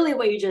 like literally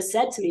what you just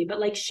said to me,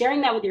 but like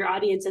sharing that with your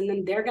audience. And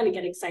then they're going to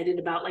get excited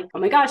about like, oh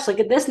my gosh, look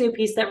at this new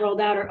piece that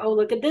rolled out, or, oh,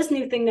 look at this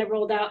new thing that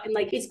rolled out. And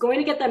like, it's going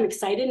to get them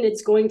excited and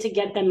it's going to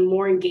get them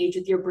more engaged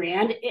with your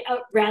brand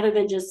rather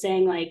than just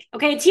saying like,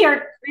 okay, it's here,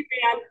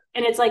 rebrand.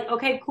 And it's like,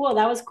 okay, cool.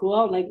 That was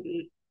cool. Like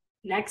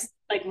next,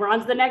 like we're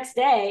on to the next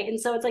day. And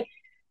so it's like,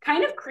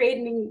 kind of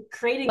creating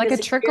like a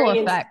trickle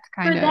effect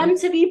for them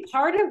to be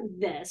part of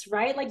this,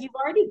 right? Like you've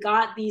already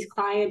got these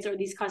clients or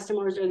these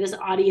customers or this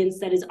audience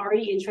that is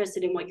already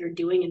interested in what you're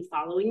doing and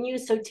following you.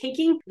 So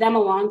taking them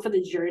along for the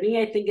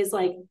journey, I think is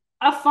like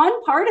a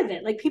fun part of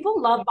it. Like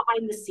people love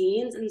behind the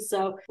scenes. And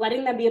so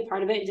letting them be a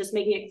part of it and just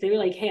making it clear,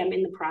 like, hey, I'm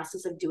in the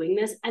process of doing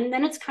this. And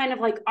then it's kind of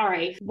like, all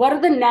right, what are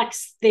the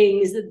next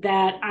things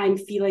that I'm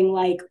feeling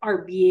like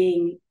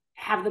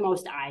have the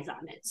most eyes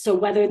on it? So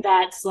whether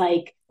that's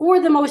like, or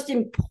the most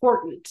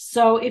important.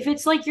 So if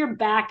it's like your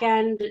back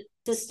end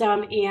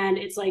system and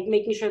it's like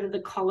making sure that the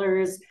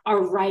colors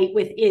are right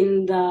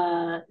within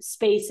the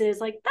spaces,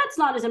 like that's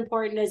not as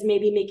important as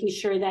maybe making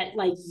sure that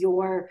like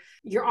your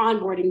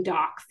onboarding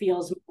doc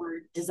feels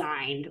more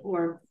designed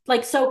or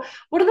like, so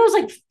what are those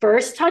like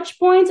first touch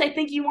points? I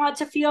think you want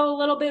to feel a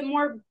little bit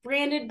more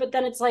branded, but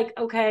then it's like,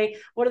 okay,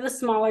 what are the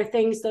smaller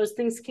things? Those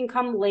things can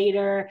come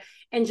later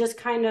and just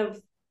kind of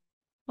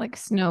like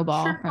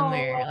snowball from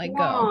there, like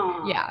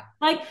go. Yeah.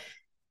 Like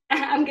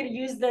I'm going to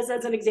use this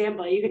as an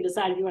example. You can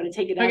decide if you want to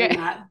take it out or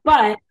not.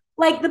 But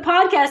like the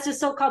podcast is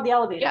still called the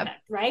Elevator Effect,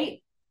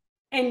 right?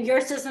 And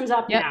your system's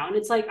up now. And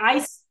it's like,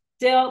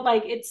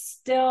 it's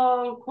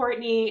still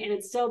Courtney and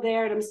it's still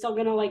there. And I'm still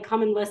going to like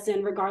come and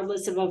listen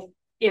regardless of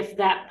if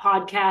that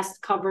podcast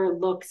cover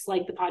looks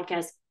like the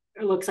podcast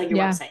or looks like your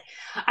website.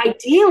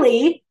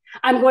 Ideally,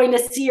 I'm going to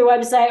see your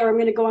website or I'm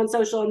going to go on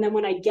social. And then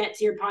when I get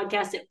to your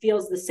podcast, it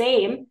feels the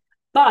same.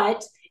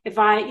 But if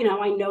I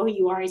know who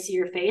you are, I see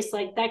your face,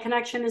 like that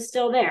connection is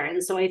still there.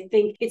 And so I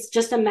think it's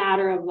just a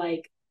matter of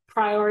like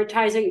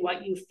prioritizing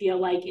what you feel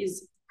like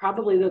is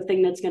probably the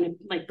thing that's going to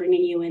like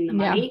bringing you in the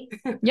money.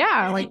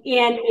 Yeah. Like,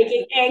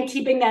 and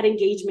keeping that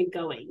engagement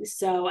going.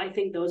 So I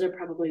think those are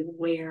probably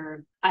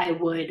where I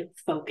would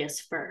focus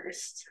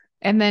first.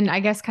 And then I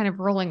guess kind of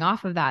rolling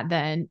off of that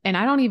then, and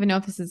I don't even know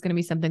if this is going to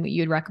be something that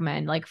you'd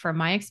recommend, like from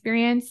my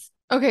experience.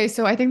 Okay,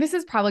 so I think this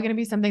is probably going to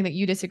be something that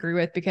you disagree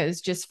with because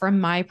just from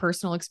my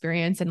personal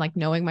experience and like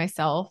knowing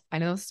myself, I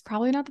know this is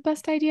probably not the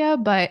best idea,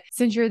 but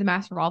since you're the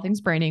master of all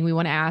things branding, we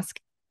want to ask,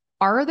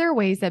 are there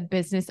ways that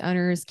business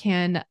owners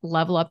can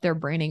level up their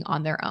branding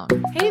on their own?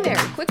 Hey there,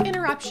 quick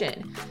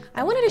interruption.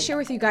 I wanted to share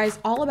with you guys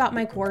all about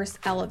my course,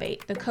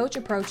 Elevate, the coach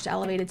approach to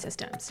elevated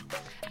systems.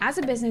 As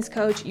a business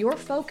coach, your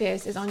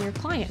focus is on your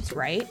clients,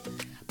 right?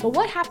 But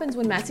what happens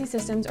when messy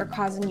systems are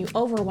causing you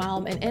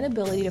overwhelm and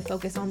inability to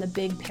focus on the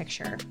big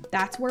picture?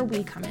 That's where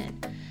we come in.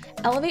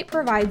 Elevate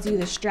provides you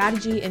the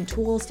strategy and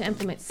tools to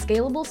implement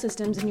scalable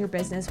systems in your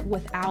business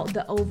without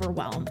the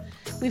overwhelm.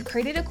 We've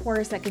created a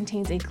course that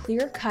contains a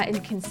clear-cut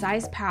and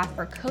concise path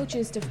for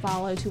coaches to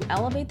follow to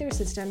elevate their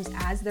systems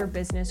as their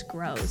business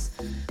grows.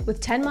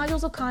 With 10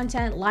 modules of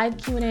content, live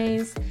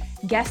Q&As,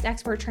 guest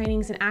expert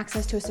trainings, and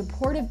access to a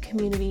supportive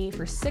community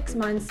for 6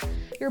 months,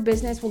 your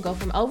business will go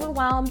from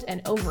overwhelmed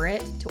and over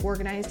it to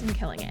organized and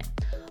killing it.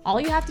 All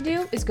you have to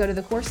do is go to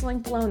the course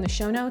link below in the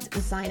show notes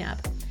and sign up.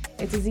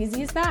 It's as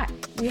easy as that.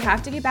 We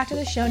have to get back to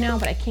the show now,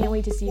 but I can't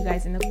wait to see you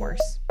guys in the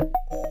course.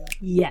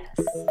 Yes.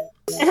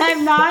 And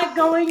I'm not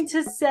going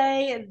to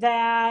say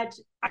that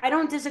I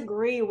don't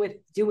disagree with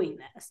doing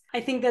this.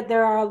 I think that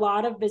there are a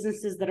lot of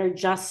businesses that are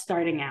just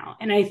starting out.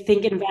 And I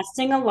think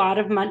investing a lot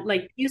of money,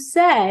 like you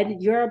said,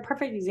 you're a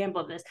perfect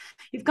example of this.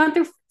 You've gone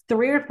through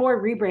 3 or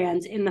 4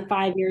 rebrands in the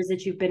 5 years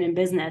that you've been in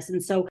business.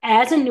 And so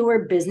as a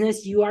newer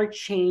business, you are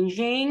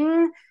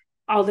changing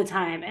all the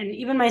time. And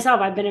even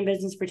myself, I've been in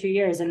business for 2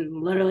 years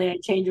and literally I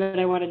change what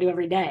I want to do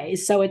every day.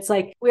 So it's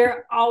like,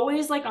 we're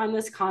always like on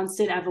this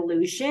constant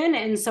evolution.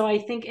 And so I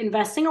think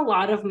investing a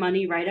lot of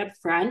money right up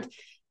front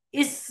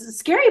is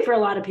scary for a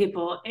lot of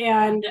people.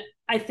 And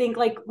I think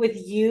like with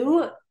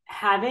you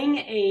having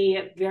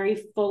a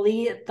very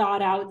fully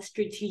thought out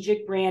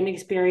strategic brand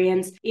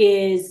experience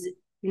is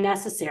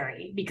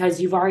necessary because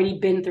you've already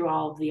been through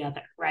all of the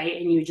other, right?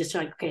 And you just are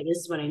like, okay, this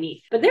is what I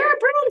need. But there are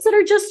brands that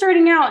are just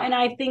starting out. And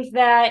I think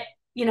that,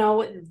 you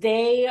know,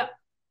 they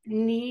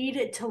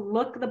need to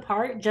look the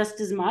part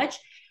just as much.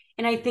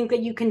 And I think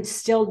that you can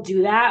still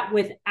do that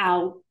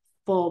without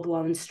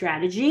full-blown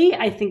strategy.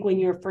 I think when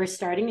you're first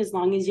starting, as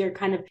long as you're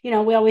kind of, you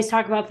know, we always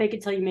talk about fake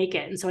it till you make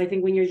it. And so I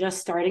think when you're just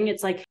starting,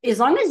 it's like, as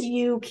long as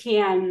you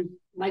can,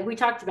 like we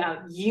talked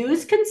about,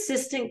 use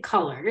consistent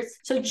colors.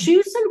 So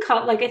choose some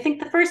color. Like I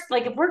think the first,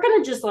 like if we're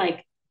going to just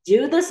like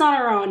do this on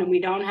our own and we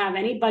don't have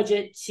any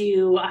budget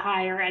to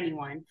hire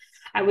anyone,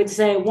 I would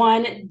say,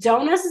 one,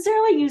 don't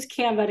necessarily use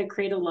Canva to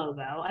create a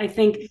logo. I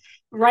think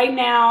right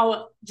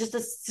now, just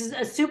a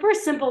super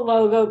simple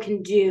logo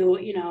can do,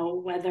 you know,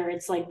 whether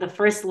it's like the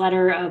first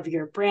letter of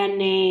your brand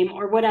name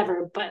or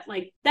whatever, but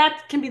like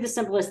that can be the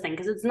simplest thing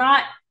because it's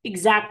not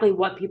exactly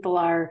what people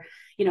are,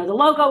 you know, the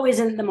logo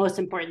isn't the most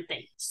important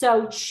thing.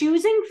 So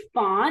choosing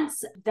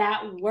fonts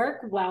that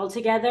work well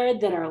together,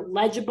 that are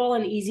legible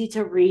and easy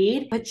to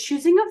read, but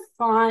choosing a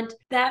font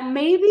that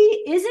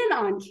maybe isn't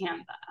on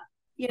Canva.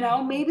 You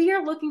know, maybe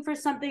you're looking for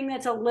something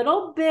that's a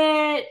little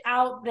bit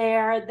out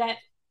there that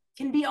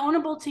can be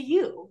ownable to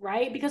you,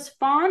 right? Because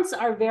fonts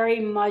are very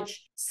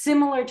much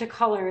similar to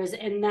colors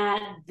in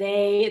that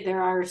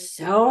there are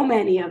so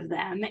many of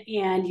them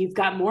and you've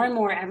got more and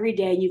more every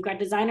day. You've got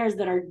designers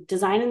that are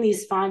designing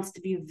these fonts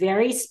to be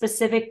very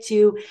specific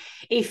to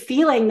a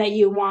feeling that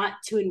you want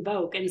to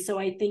invoke. And so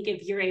I think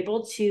if you're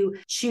able to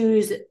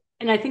choose,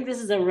 and I think this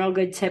is a real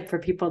good tip for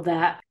people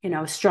that, you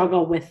know,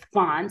 struggle with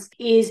fonts,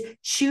 is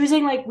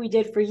choosing, like we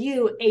did for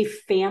you, a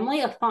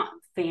font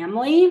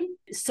family,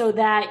 so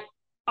that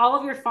all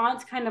of your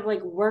fonts kind of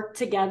like work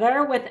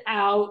together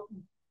without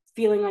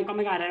feeling like, oh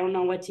my God, I don't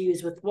know what to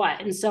use with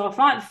what. And so a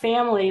font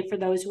family, for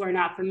those who are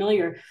not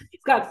familiar,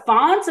 you've got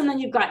fonts and then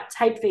you've got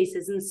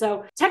typefaces. And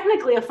so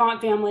technically a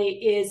font family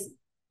is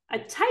a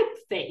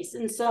typeface.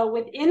 And so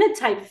within a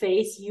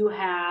typeface, you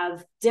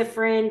have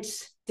different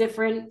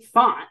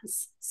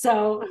fonts.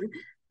 So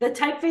the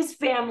typeface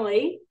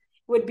family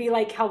would be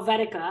like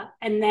Helvetica,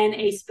 and then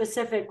a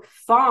specific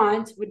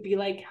font would be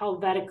like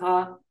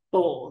Helvetica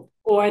Bold,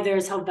 or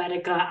there's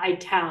Helvetica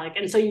Italic.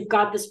 And so you've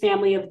got this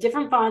family of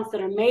different fonts that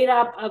are made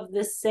up of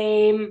the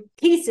same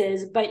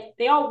pieces, but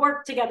they all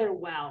work together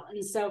well.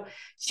 And so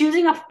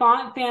choosing a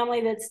font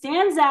family that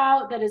stands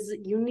out, that is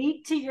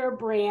unique to your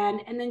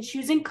brand, and then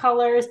choosing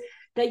colors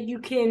that you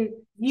can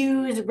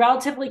use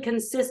relatively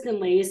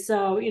consistently.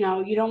 So, you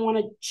know, you don't want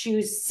to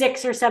choose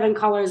 6 or 7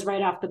 colors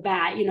right off the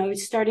bat. You know,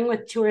 starting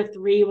with 2 or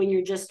 3 when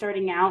you're just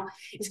starting out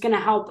is going to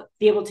help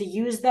be able to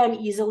use them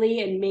easily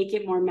and make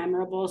it more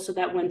memorable, so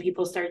that when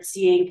people start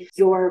seeing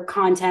your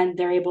content,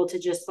 they're able to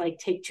just like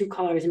take 2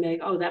 colors and be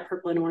like, oh, that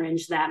purple and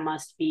orange, that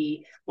must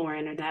be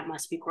Lauren, or that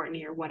must be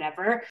Courtney, or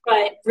whatever.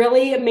 But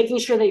really making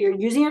sure that you're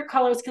using your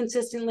colors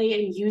consistently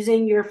and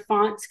using your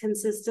fonts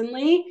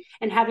consistently,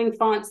 and having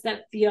fonts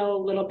that feel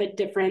little bit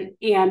different.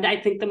 And I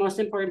think the most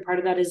important part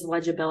of that is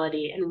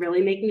legibility and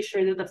really making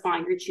sure that the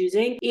font you're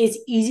choosing is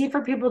easy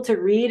for people to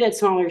read at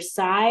smaller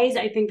size.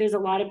 I think there's a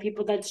lot of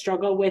people that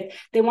struggle with,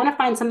 they want to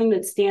find something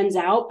that stands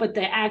out, but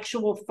the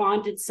actual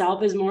font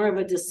itself is more of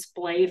a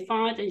display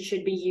font and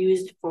should be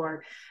used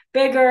for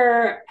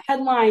bigger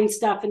headline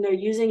stuff, and they're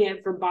using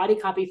it for body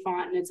copy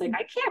font, and it's like,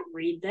 I can't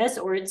read this,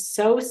 or it's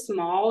so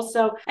small.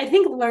 So I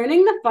think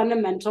learning the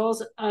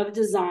fundamentals of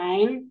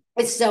design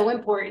is so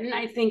important.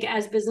 I think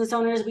as business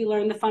owners, we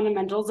learn the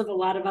fundamentals of a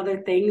lot of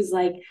other things,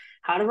 like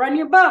how to run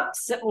your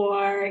books,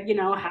 or, you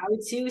know, how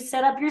to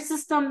set up your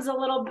systems a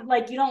little bit.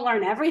 Like, you don't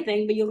learn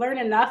everything, but you learn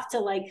enough to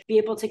like be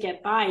able to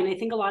get by. And I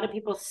think a lot of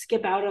people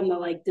skip out on the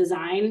like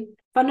design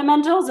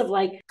fundamentals of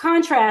like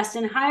contrast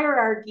and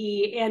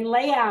hierarchy and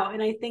layout.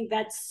 And I think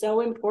that's so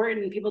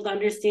important, people to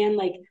understand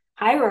like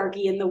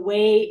hierarchy and the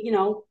way, you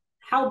know,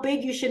 how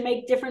big you should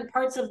make different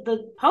parts of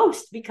the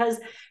post, because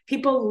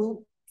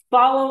people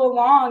follow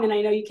along. And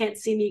I know you can't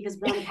see me because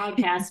we're on a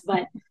podcast,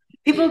 but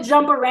people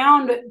jump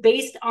around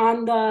based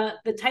on the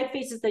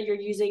typefaces that you're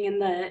using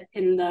and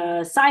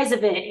the size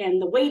of it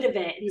and the weight of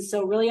it. And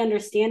so really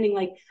understanding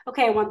like,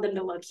 okay, I want them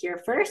to look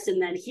here first,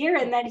 and then here,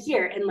 and then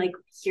here. And like,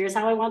 here's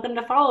how I want them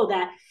to follow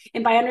that.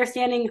 And by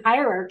understanding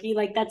hierarchy,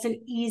 like that's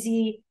an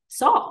easy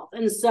solve.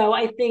 And so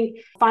I think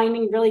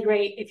finding really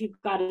great, if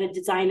you've got a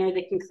designer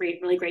that can create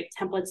really great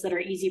templates that are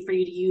easy for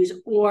you to use,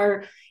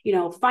 or, you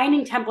know,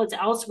 finding templates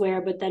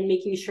elsewhere, but then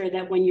making sure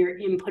that when you're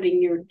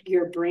inputting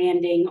your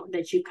branding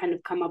that you kind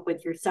of come up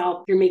with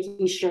yourself, you're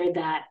making sure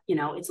that, you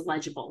know, it's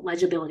legible.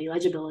 Legibility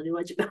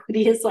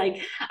is like,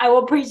 I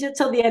will preach it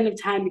till the end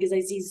of time, because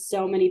I see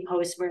so many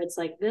posts where it's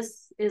like,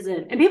 this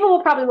isn't, and people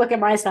will probably look at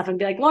my stuff and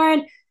be like,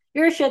 Lauren,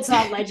 your shit's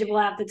not legible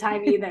half the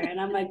time either.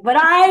 And I'm like, but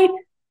I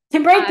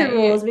can break the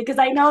rules because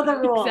I know the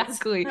rules.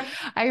 Exactly.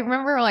 I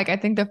remember like, I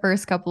think the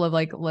first couple of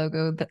like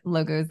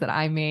logos that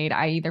I made,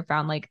 I either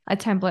found like a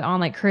template on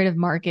like Creative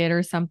Market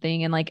or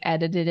something and like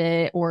edited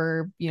it,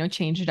 or, you know,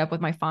 changed it up with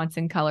my fonts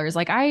and colors.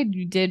 Like I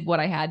did what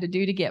I had to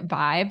do to get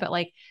by. But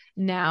like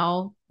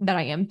now that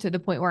I am to the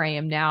point where I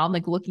am now, I'm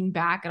like looking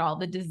back at all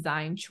the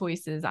design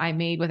choices I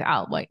made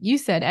without, like you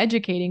said,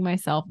 educating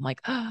myself. I'm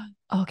like, oh,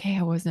 okay,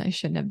 I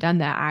shouldn't have done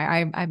that.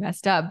 I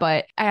messed up.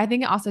 But I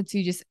think also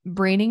too, just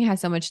branding has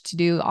so much to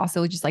do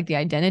also just like the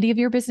identity of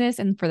your business.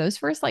 And for those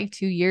first like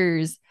 2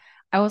 years,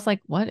 I was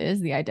like, what is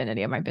the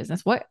identity of my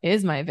business? What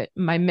is my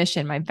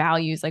mission, my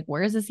values? Like,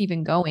 where is this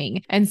even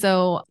going? And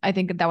so I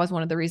think that was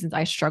one of the reasons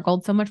I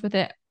struggled so much with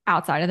it,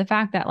 outside of the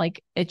fact that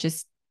like,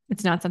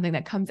 it's not something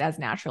that comes as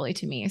naturally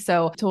to me.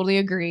 So totally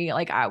agree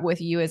like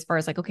with you as far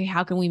as like, okay,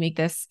 how can we make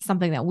this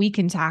something that we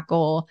can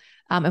tackle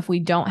if we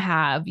don't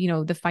have, you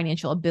know, the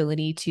financial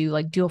ability to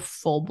like do a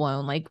full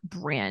blown like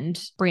brand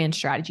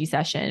strategy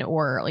session,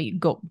 or like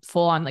go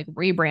full on like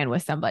rebrand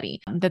with somebody,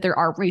 that there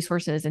are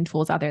resources and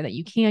tools out there that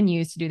you can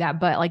use to do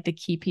that. But like the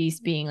key piece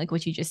being like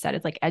what you just said,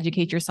 it's like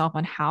educate yourself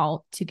on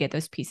how to get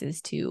those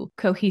pieces to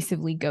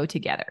cohesively go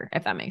together,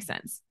 if that makes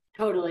sense.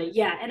 Totally.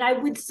 Yeah. And I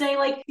would say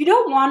like, you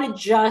don't want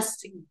to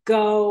just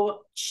go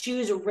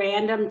choose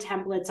random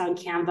templates on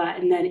Canva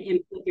and then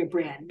input your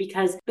brand,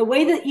 because the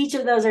way that each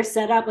of those are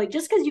set up, like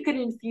just because you can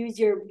infuse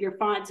your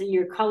fonts and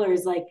your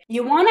colors, like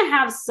you want to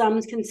have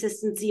some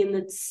consistency in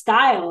the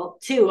style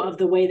too of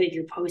the way that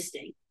you're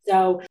posting.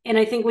 So, and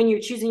I think when you're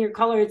choosing your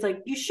color, it's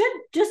like, you should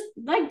just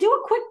like do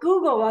a quick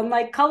Google on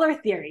like color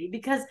theory,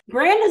 because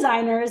brand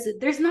designers,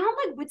 it's not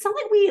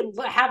like we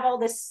have all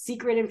this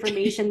secret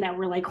information that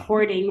we're like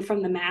hoarding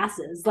from the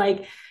masses.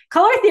 Like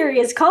color theory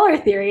is color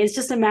theory. It's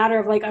just a matter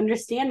of like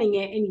understanding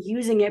it and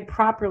using it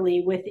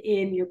properly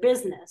within your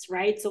business.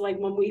 Right. So like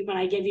when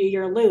I give you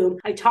your loom,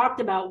 I talked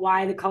about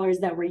why the colors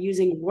that we're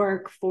using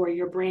work for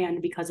your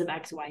brand because of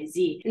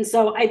XYZ. And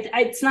so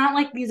it's not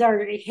like these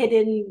are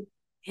hidden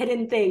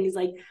things.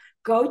 Like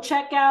go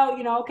check out,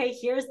 you know, okay,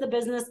 here's the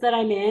business that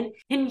I'm in.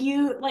 And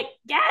you like,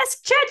 yes,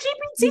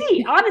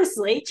 ChatGPT,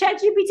 honestly,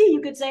 ChatGPT,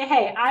 you could say,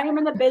 hey, I am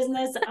in the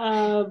business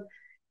of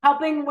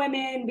helping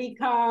women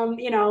become,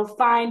 you know,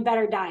 find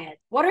better diet.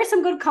 What are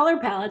some good color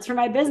palettes for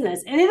my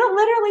business? And it'll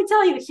literally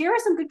tell you, here are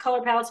some good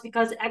color palettes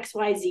because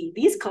XYZ.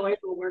 These colors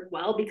will work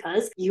well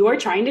because you are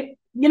trying to,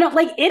 you know,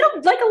 like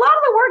it'll, like a lot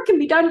of the work can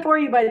be done for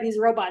you by these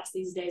robots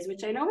these days,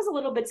 which I know is a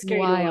little bit scary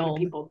to a lot of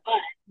people, but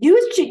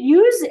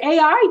use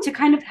AI to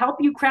kind of help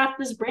you craft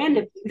this brand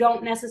if you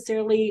don't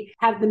necessarily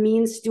have the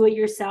means to do it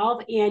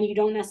yourself, and you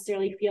don't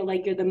necessarily feel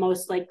like you're the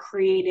most like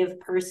creative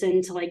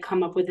person to like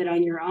come up with it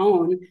on your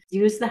own.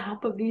 Use the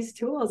help of these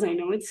tools. I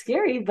know it's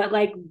scary, but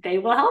like they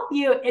will help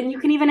you. And you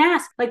can even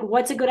ask like,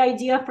 what's a good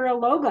idea for a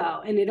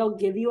logo? And it'll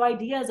give you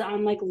ideas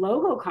on like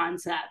logo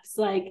concepts.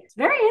 Like it's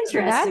very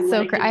interesting. That's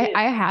so crazy.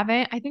 I haven't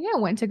I think I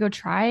went to go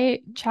try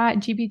Chat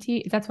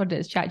GPT. That's what it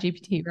is, Chat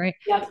GPT, right?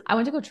 Yep. I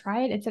went to go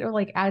try it. It said it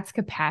like at its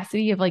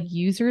capacity of like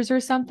users or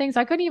something.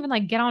 So I couldn't even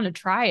like get on to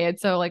try it.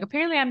 So like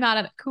apparently I'm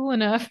not cool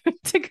enough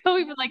to go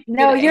even like do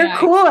No, the you're AI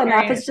cool enough.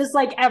 experience. It's just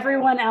like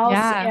everyone else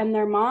Yeah. and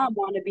their mom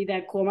want to be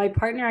that cool. My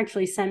partner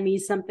actually sent me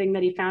something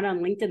that he found on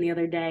LinkedIn the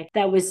other day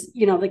that was,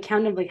 the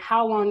count of like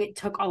how long it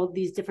took all of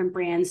these different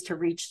brands to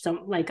reach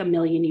some like 1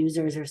 million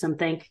users or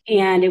something.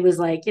 And it was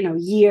like,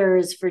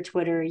 years for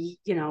Twitter,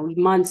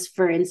 months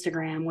for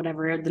Instagram,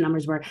 whatever the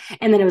numbers were.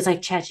 And then it was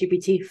like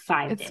ChatGPT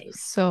 5 days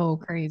It's so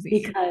crazy.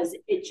 because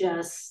it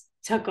just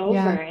took over.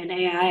 Yeah. And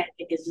AI, I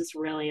think, is just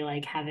really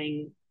like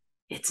having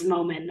its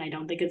moment. And I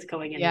don't think it's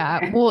going Yeah.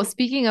 anywhere. Well,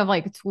 speaking of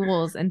like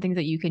tools and things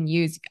that you can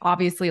use,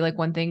 obviously, like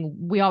one thing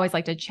we always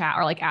like to chat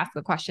or like ask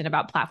the question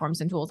about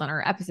platforms and tools on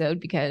our episode,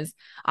 because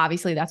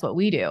obviously that's what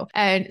we do.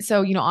 And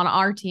so, on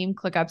our team,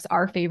 ClickUp's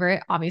our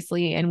favorite,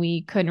 obviously, and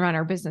we couldn't run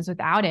our business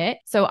without it.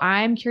 So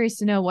I'm curious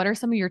to know, what are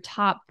some of your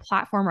top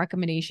platform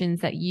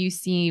recommendations that you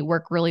see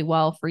work really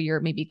well for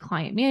your maybe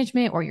client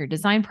management or your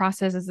design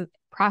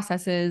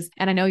processes.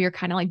 And I know you're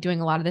kind of like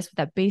doing a lot of this with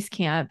that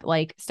Basecamp,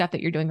 like stuff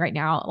that you're doing right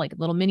now, like a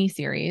little mini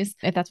series,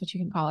 if that's what you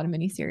can call it, a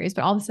mini series,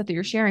 but all the stuff that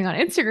you're sharing on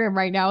Instagram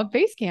right now with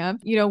Basecamp,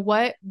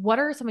 what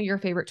are some of your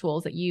favorite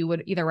tools that you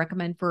would either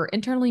recommend for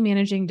internally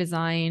managing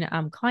design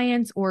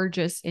clients or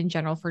just in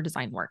general for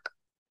design work?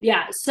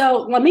 Yeah.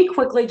 So let me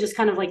quickly just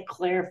kind of like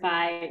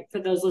clarify for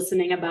those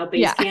listening about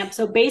Yeah. Basecamp.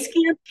 So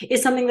Basecamp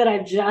is something that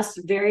I've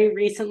just very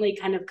recently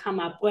kind of come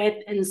up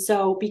with. And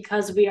so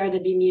because we are the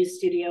Muse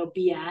Studio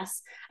BS,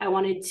 I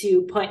wanted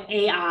to put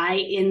AI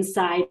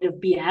inside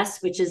of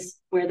BS, which is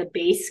where the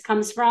base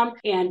comes from.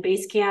 And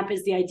Basecamp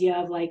is the idea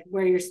of like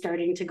where you're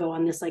starting to go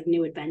on this like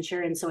new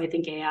adventure. And so I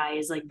think AI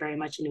is like very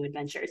much a new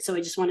adventure. So I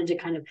just wanted to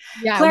kind of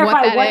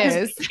clarify what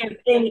this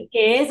Basecamp thing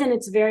is. And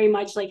it's very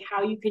much like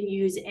how you can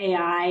use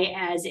AI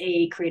as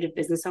a creative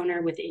business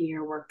owner within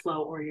your workflow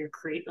or your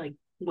like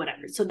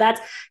whatever. So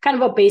that's kind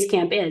of what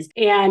Basecamp is.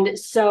 And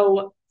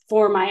so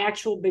for my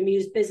actual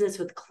Bemuse business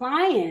with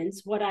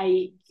clients, what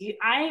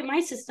my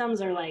systems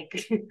are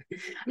like, I'm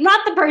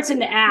not the person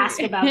to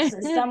ask about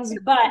systems,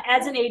 but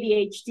as an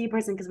ADHD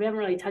person, because we haven't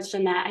really touched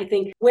on that, I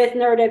think with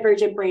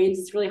neurodivergent brains,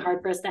 it's really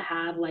hard for us to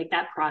have like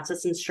that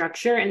process and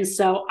structure. And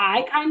so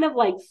I kind of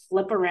like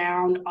flip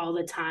around all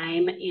the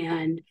time.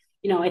 And,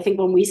 I think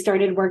when we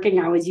started working,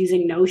 I was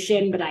using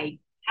Notion, but I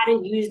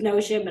hadn't used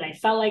Notion, but I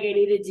felt like I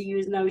needed to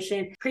use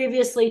Notion.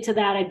 Previously to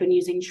that, I'd been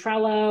using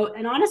Trello.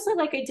 And honestly,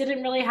 like I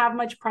didn't really have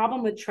much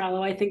problem with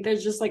Trello. I think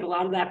there's just like a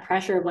lot of that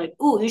pressure of like,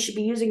 oh, you should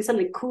be using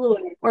something cool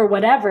or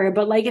whatever.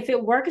 But like if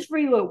it works for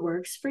you, it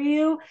works for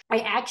you. I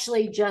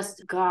actually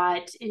just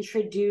got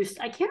introduced.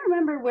 I can't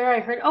remember where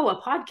I heard, a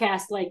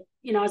podcast, like,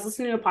 I was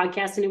listening to a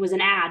podcast and it was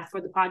an ad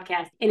for the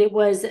podcast. And it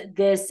was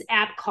this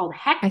app called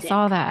Hectic. I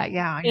saw that.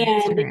 Yeah. On your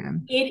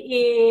Instagram.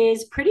 It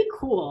is pretty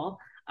cool.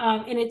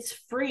 And it's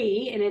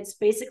free and it's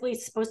basically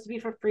supposed to be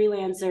for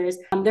freelancers.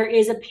 There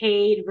is a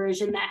paid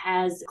version that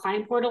has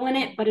client portal in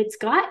it, but it's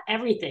got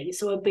everything.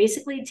 So it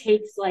basically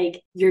takes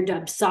like your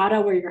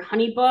Dubsado or your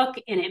Honeybook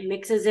and it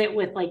mixes it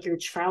with like your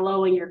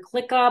Trello and your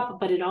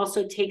ClickUp, but it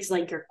also takes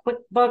like your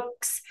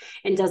QuickBooks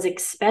and does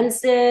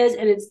expenses.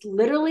 And it's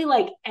literally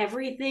like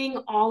everything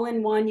all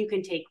in one. You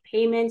can take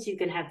payments, you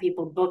can have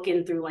people book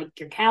in through like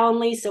your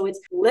Calendly. So it's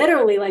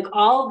literally like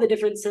all the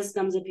different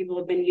systems that people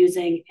have been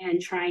using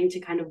and trying to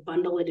kind of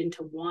bundle it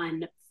into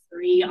one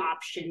free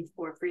option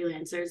for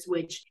freelancers,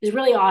 which is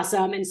really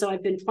awesome. And so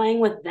I've been playing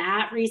with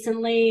that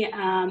recently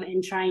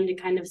and trying to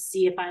kind of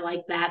see if I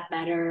like that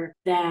better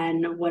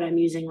than what I'm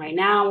using right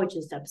now, which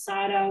is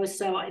Dubsado.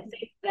 So I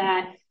think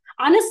that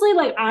honestly,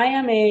 like I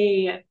am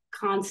a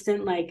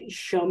constant like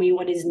show me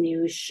what is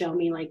new, show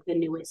me like the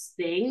newest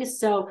thing.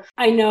 So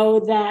I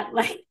know that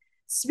like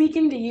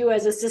speaking to you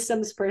as a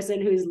systems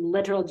person whose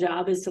literal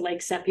job is to like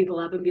set people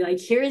up and be like,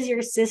 here's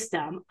your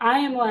system. I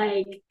am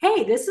like,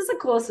 hey, this is a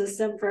cool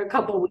system for a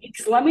couple of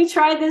weeks. Let me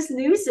try this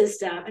new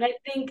system. And I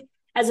think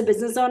as a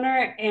business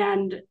owner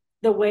and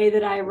the way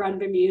that I run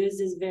Bemuse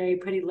is very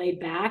pretty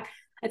laid back.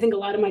 I think a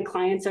lot of my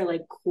clients are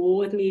like cool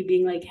with me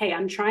being like, hey,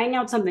 I'm trying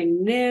out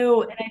something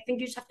new. And I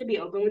think you just have to be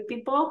open with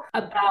people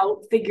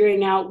about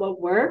figuring out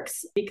what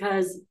works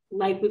because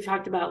like we've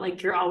talked about,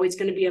 like you're always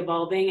going to be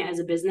evolving as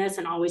a business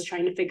and always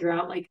trying to figure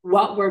out like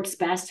what works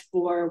best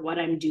for what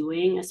I'm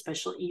doing,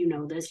 especially,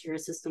 this, you're a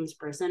systems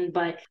person,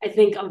 but I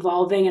think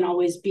evolving and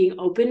always being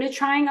open to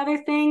trying other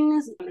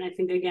things. And I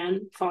think,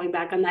 again, falling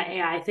back on that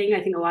AI thing,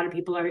 I think a lot of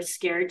people are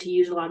scared to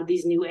use a lot of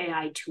these new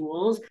AI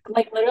tools.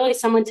 Like literally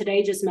someone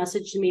today just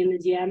messaged me in the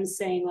DMs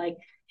saying like,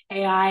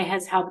 AI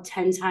has helped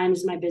 10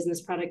 times my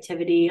business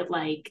productivity.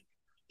 Like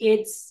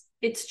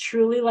it's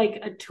truly like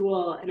a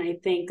tool. And I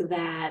think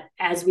that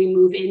as we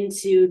move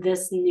into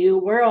this new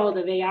world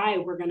of AI,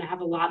 we're going to have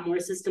a lot more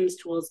systems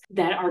tools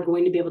that are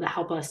going to be able to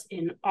help us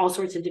in all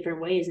sorts of different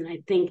ways. And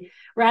I think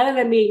rather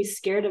than being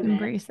scared of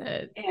Embrace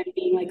it and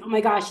being like, oh my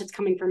gosh, it's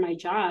coming for my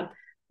job,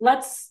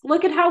 let's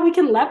look at how we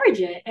can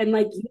leverage it and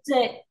like use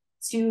it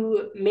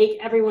to make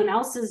everyone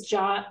else's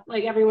job,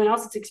 like everyone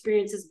else's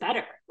experiences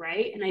better,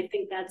 right? And I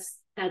think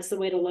that's the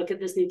way to look at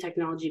this new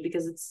technology,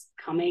 because it's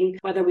coming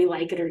whether we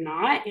like it or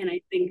not. And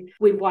I think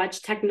we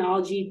watch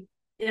technology,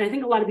 and I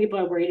think a lot of people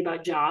are worried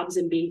about jobs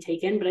and being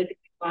taken, but I think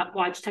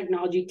watch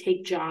technology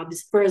take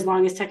jobs for as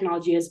long as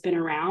technology has been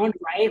around,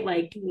 right?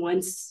 Like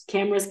once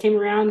cameras came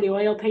around, the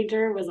oil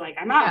painter was like,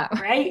 I'm out,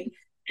 right?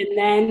 And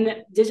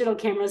then digital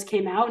cameras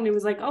came out, and it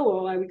was like, oh,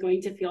 well, are we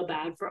going to feel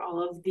bad for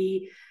all of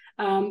the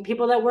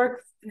people that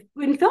work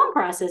in film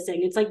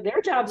processing? It's like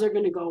their jobs are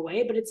going to go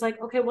away, but it's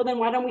like, okay, well then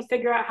why don't we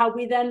figure out how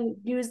we then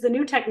use the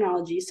new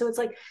technology? So it's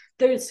like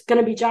there's going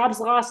to be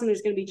jobs lost and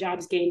there's going to be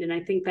jobs gained. And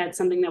I think that's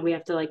something that we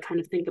have to like kind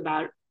of think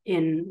about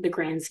in the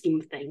grand scheme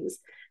of things.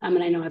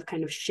 And I know I've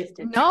kind of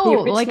shifted. No,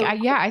 like,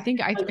 I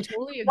think I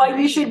totally agree. What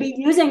you should be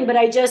using, but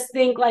I just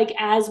think like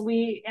as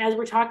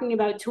we're talking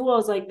about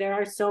tools, like there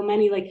are so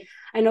many, like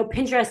I know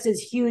Pinterest is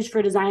huge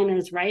for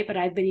designers, right? But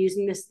I've been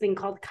using this thing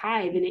called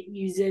Kive, and it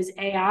uses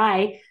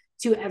AI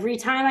to, every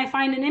time I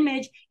find an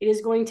image, it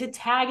is going to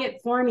tag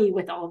it for me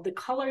with all of the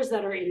colors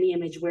that are in the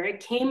image, where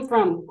it came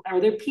from, are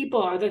there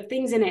people, are there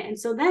things in it? And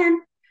so then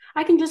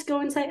I can just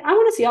go and say, I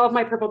want to see all of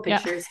my purple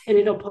pictures, and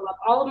it'll pull up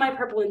all of my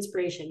purple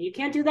inspiration. You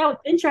can't do that with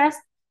Pinterest,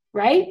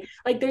 right?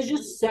 Like there's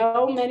just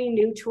so many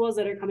new tools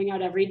that are coming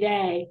out every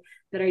day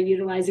that are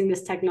utilizing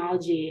this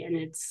technology, and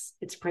it's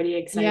pretty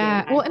exciting.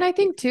 Yeah. Well, and I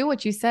think too,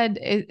 what you said,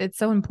 it's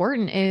so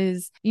important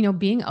is,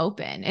 being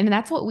open. And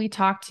that's what we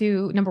talk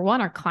to, number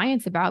one, our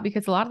clients about,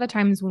 because a lot of the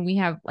times when we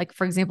have, like,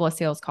 for example, a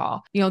sales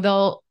call,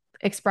 they'll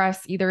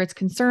express either it's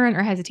concern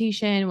or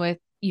hesitation with,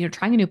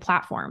 trying a new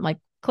platform, like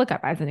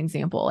ClickUp as an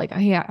example. Like,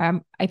 hey,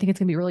 I think it's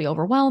gonna be really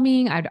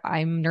overwhelming.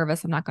 I'm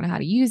nervous. I'm not going to know how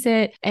to use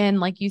it. And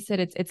like you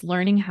said, it's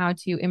learning how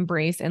to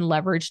embrace and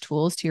leverage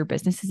tools to your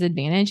business's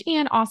advantage,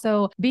 and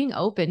also being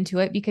open to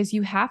it, because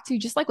you have to,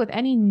 just like with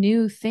any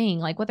new thing,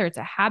 like whether it's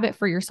a habit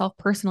for yourself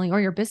personally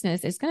or your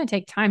business, it's going to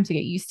take time to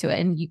get used to it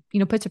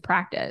and put to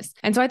practice.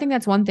 And so I think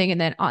that's one thing.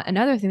 And then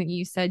another thing that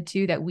you said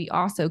too, that we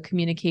also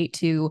communicate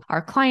to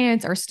our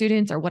clients, our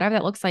students, or whatever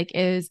that looks like,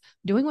 is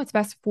doing what's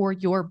best for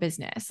your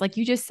business. Like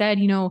you just said,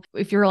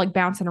 if you're like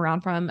bouncing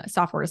around from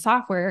software to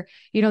software,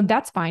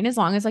 that's fine, as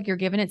long as like you're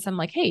giving it some,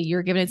 like, hey,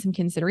 you're giving it some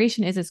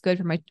consideration. Is this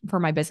good for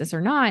my business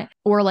or not?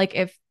 Or like,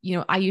 if,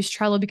 I use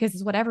Trello because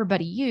it's what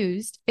everybody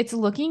used, it's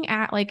looking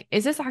at like,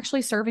 is this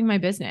actually serving my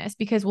business?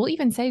 Because we'll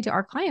even say to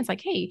our clients,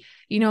 like, hey,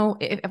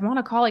 if I want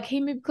to call, like,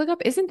 hey, maybe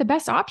ClickUp isn't the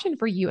best option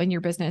for you and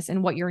your business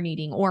and what you're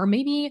needing, or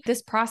maybe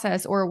this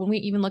process, or when we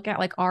even look at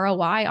like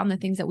ROI on the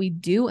things that we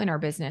do in our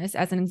business.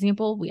 As an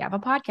example, we have a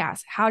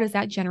podcast. How does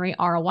that generate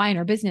ROI in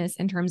our business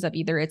in terms of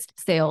either it's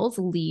sales,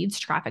 leads,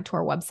 traffic to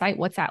our website?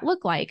 What's that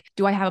look like?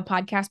 Do I have a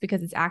podcast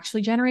because it's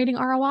actually generating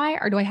ROI,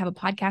 or do I have a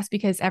podcast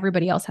because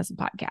everybody else has a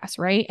podcast,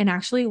 right? And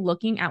actually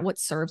looking at what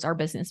serves our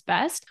business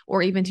best,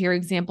 or even to your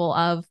example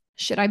of,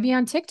 should I be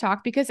on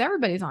TikTok because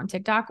everybody's on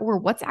TikTok, or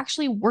what's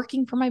actually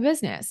working for my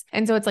business?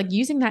 And so it's like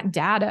using that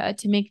data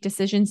to make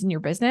decisions in your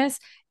business,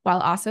 while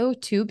also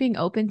too being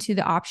open to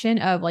the option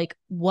of like,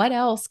 what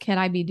else can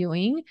I be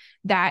doing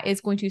that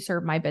is going to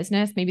serve my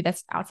business? Maybe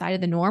that's outside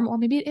of the norm, or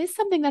maybe it is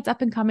something that's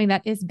up and coming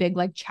that is big,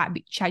 like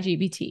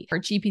ChatGPT or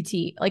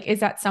GPT. Like,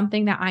 is that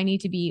something that I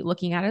need to be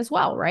looking at as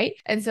well, right?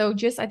 And so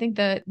just, I think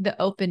the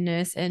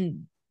openness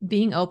and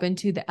being open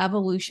to the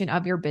evolution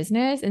of your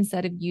business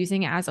instead of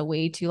using it as a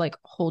way to like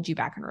hold you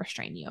back and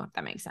restrain you, if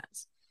that makes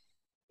sense.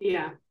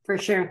 Yeah, for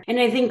sure. And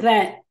I think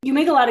that you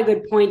make a lot of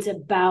good points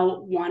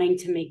about wanting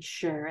to make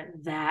sure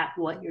that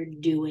what you're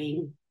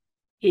doing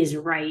is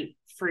right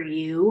for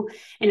you.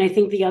 And I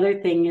think the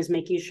other thing is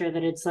making sure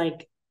that it's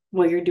like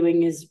what you're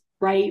doing is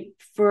right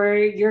for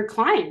your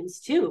clients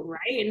too,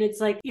 right? And it's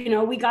like,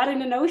 we got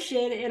in an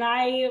ocean and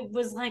I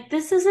was like,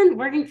 this isn't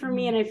working for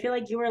me. And I feel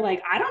like you were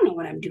like, I don't know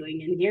what I'm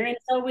doing in here. And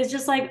so it was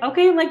just like,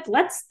 okay, like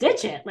let's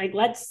ditch it. Like,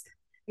 let's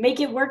make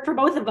it work for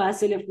both of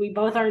us. And if we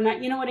both are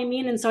not, you know what I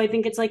mean? And so I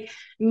think it's like,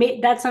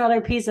 that's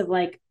another piece of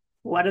like,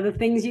 what are the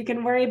things you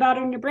can worry about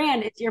in your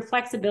brand? It's your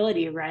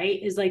flexibility, right?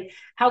 Is like,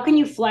 how can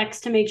you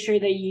flex to make sure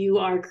that you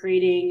are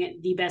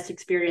creating the best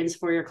experience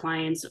for your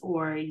clients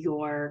or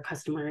your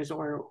customers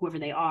or whoever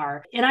they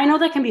are? And I know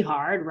that can be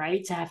hard,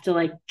 right? To have to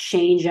like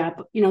change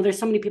up, there's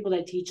so many people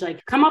that teach,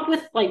 like, come up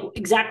with like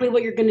exactly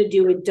what you're going to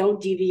do and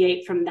don't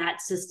deviate from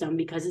that system,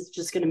 because it's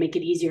just going to make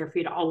it easier for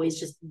you to always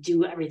just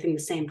do everything the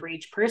same for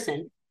each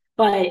person.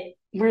 But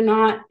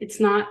it's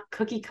not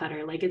cookie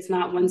cutter. Like, it's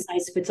not one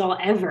size fits all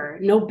ever.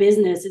 No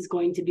business is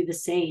going to be the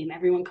same.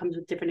 Everyone comes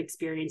with different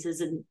experiences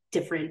and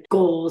different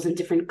goals and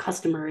different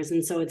customers.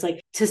 And so it's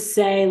like, to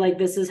say like,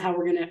 this is how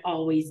we're going to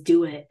always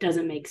do it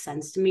doesn't make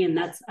sense to me. And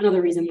that's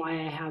another reason why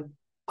I have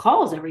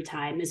calls every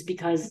time, is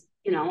because,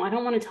 I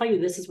don't want to tell you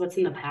this is what's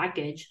in the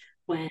package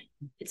when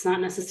it's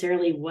not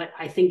necessarily what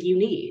I think you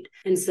need.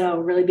 And so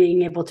really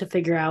being able to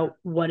figure out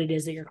what it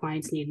is that your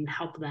clients need and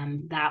help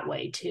them that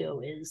way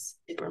too is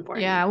super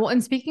important. Yeah. Well,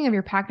 and speaking of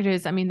your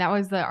packages, I mean, that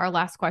was our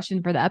last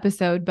question for the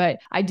episode, but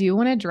I do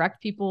want to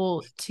direct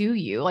people to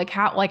you.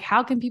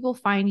 How can people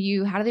find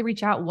you? How do they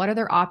reach out? What are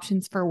their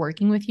options for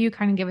working with you?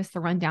 Kind of give us the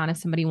rundown if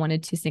somebody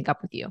wanted to sync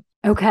up with you.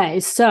 Okay,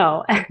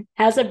 so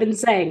as I've been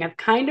saying, I've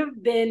kind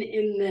of been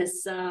in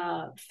this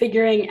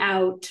figuring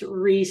out,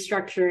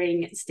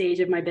 restructuring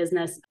stage of my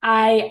business.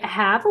 I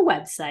have a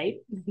website.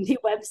 The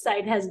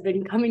website has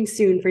been coming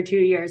soon for 2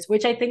 years,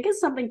 which I think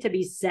is something to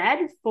be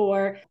said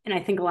for, and I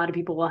think a lot of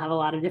people will have a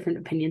lot of different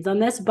opinions on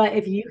this, but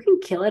if you can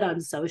kill it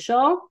on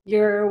social,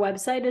 your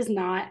website is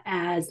not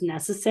as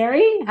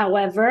necessary.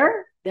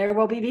 However, there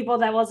will be people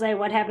that will say,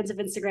 what happens if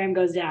Instagram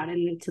goes down?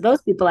 And to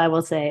those people, I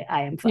will say,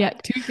 I am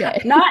fucked. Yeah,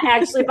 touche. Not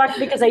actually fucked,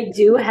 because I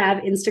do have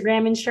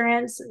Instagram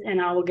insurance,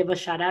 and I will give a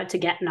shout out to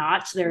Get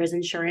Notch. There is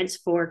insurance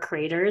for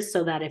creators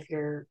so that if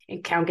your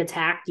account gets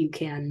hacked, you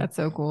can. That's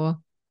so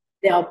cool.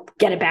 They'll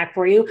get it back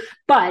for you.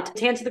 But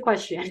to answer the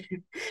question,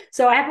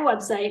 so I have a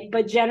website,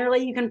 but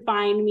generally you can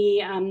find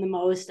me the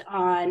most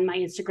on my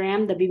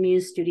Instagram, the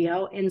Muse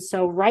Studio. And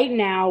so right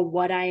now,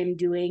 what I am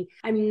doing,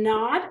 I'm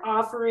not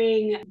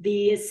offering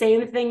the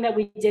same thing that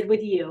we did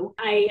with you.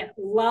 I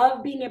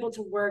love being able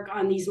to work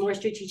on these more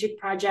strategic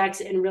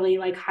projects and really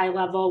like high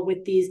level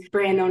with these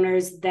brand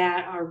owners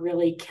that are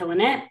really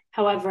killing it.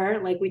 However,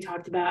 like we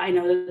talked about, I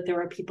know that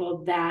there are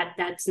people that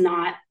that's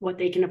not what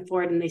they can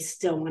afford, and they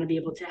still want to be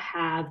able to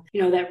have,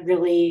 that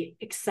really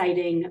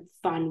exciting,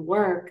 fun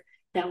work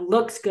that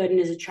looks good and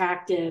is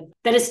attractive,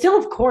 that is still,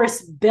 of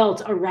course,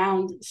 built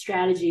around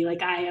strategy.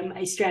 Like I am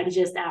a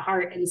strategist at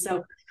heart. And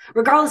so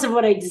regardless of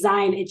what I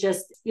design, it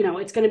just,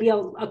 it's going to be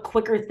a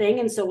quicker thing.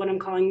 And so what I'm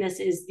calling this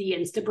is the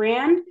Insta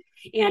brand.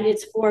 And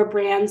it's for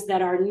brands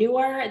that are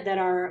newer, that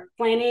are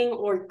planning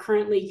or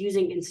currently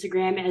using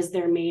Instagram as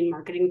their main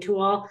marketing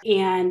tool.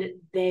 And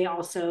they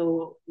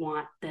also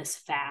want this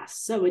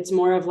fast. So it's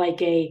more of like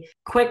a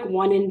quick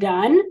one and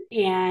done,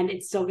 and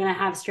it's still going to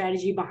have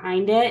strategy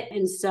behind it.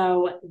 And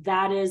so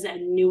that is a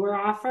newer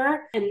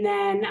offer. And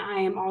then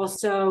I am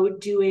also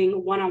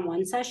doing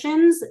one-on-one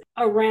sessions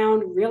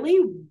around really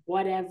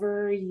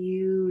whatever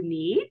you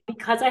need,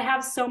 because I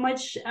have so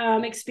much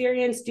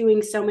experience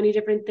doing so many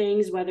different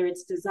things, whether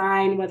it's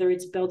design, whether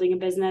it's building a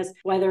business,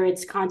 whether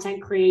it's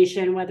content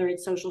creation, whether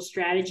it's social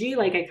strategy.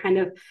 Like I kind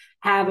of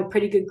have a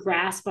pretty good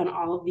grasp on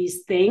all of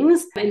these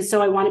things. And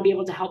so I want to be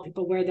able to help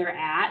people where they're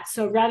at.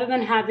 So rather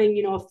than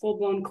having, a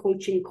full-blown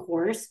coaching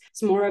course,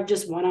 it's more of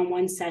just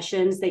one-on-one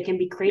sessions. They can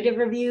be creative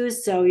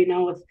reviews. So,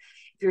 if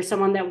you're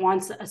someone that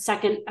wants a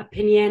second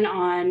opinion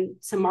on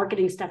some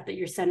marketing stuff that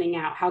you're sending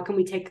out, how can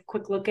we take a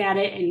quick look at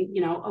it? And,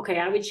 okay,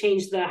 I would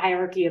change the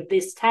hierarchy of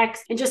this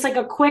text, and just like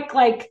a quick,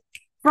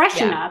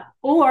 freshen up.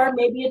 Or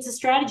maybe it's a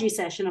strategy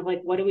session of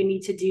what do we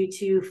need to do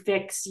to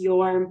fix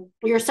your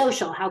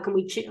social? How can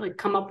we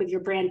come up with your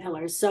brand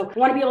pillars? So I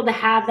want to be able to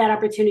have that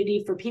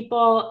opportunity for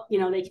people. They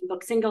can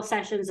book single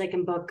sessions, they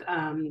can book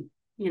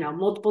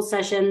multiple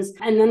sessions.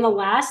 And then the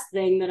last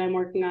thing that I'm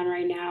working on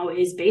right now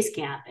is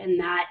Basecamp. And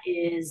that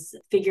is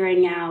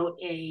figuring out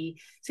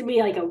it's going to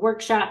be like a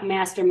workshop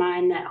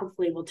mastermind that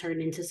hopefully will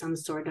turn into some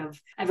sort of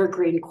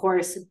evergreen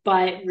course,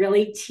 but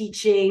really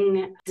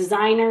teaching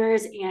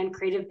designers and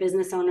creative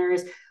business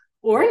owners,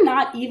 or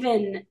not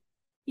even,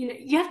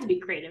 you have to be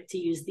creative to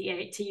use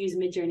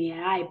Midjourney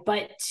AI,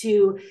 but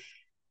to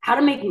how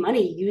to make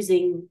money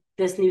using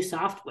this new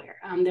software.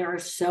 There are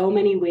so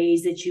many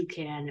ways that you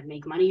can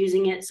make money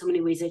using it, so many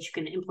ways that you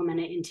can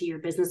implement it into your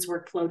business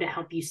workflow to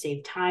help you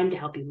save time, to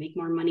help you make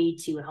more money,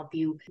 to help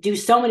you do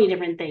so many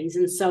different things.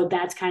 And so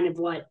that's kind of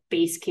what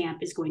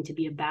Basecamp is going to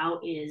be about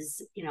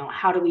is,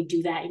 how do we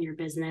do that in your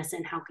business,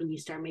 and how can you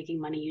start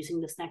making money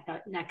using this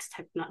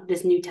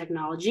this new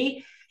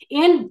technology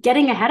and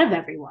getting ahead of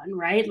everyone,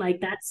 right?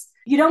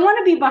 You don't want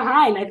to be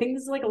behind. I think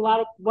this is a lot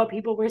of what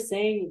people were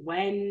saying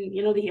when,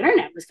 the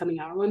internet was coming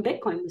out, or when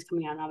Bitcoin was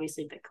coming out. And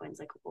obviously Bitcoin's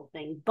a cool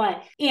thing.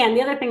 And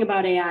the other thing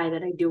about AI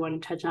that I do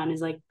want to touch on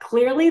is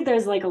clearly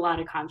there's a lot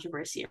of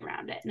controversy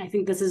around it. And I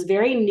think this is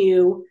very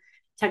new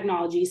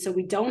technology. So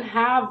we don't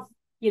have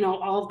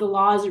all of the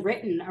laws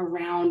written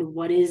around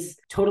what is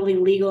totally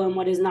legal and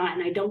what is not.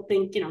 And I don't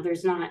think,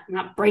 there's not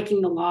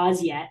breaking the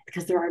laws yet,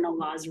 because there are no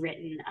laws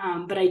written.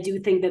 But I do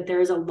think that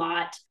there's a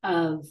lot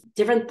of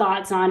different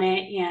thoughts on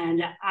it.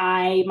 And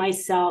I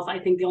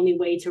think the only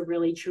way to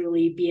really,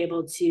 truly be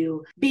able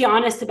to be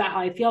honest about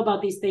how I feel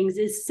about these things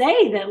is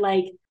say that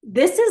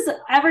this is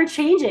ever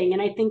changing.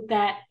 And I think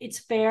that it's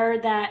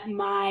fair that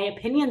my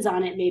opinions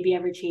on it may be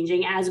ever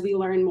changing as we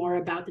learn more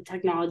about the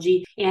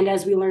technology and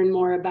as we learn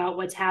more about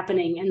what's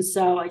happening. And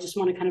so I just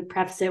want to kind of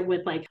preface it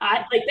with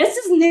this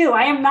is new.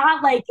 I am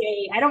not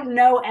I don't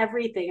know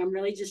everything. I'm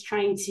really just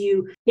trying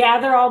to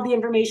gather all the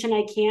information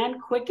I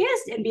can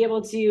quickest and be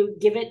able to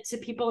give it to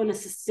people in a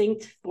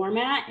succinct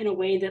format in a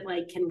way that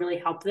can really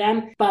help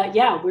them. But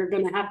yeah, we're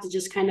going to have to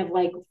just kind of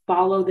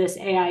follow this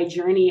AI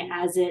journey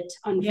as it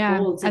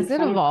unfolds. As it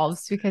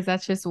evolves, because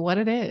that's just what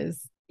it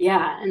is.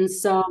 Yeah. And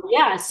so,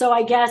 yeah. So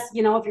I guess,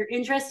 if you're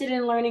interested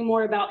in learning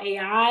more about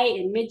AI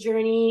in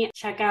Midjourney,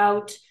 check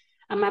out,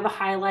 I have a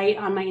highlight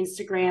on my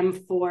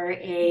Instagram for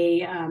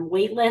a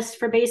wait list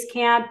for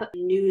Basecamp.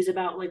 News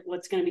about like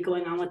what's going to be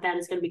going on with that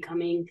is going to be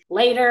coming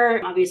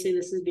later. Obviously,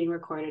 this is being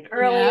recorded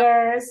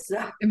earlier.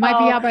 So it might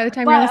be out by the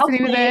time you're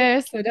listening to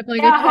this. So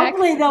definitely go check.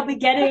 Hopefully they'll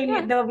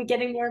be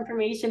getting more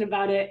information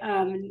about it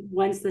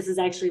once this is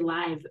actually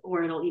live,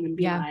 or it'll even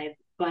be live.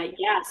 But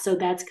yeah, so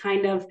that's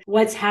kind of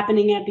what's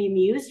happening at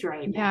Bemused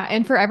right now. Yeah.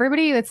 And for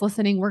everybody that's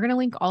listening, we're going to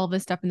link all of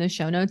this stuff in the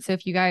show notes. So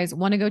if you guys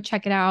want to go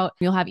check it out,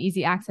 you'll have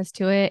easy access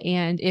to it.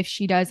 And if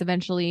she does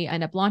eventually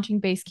end up launching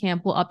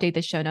Basecamp, we'll update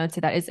the show notes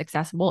so that is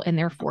accessible in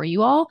there for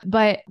you all.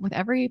 But with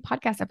every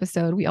podcast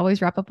episode, we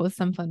always wrap up with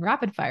some fun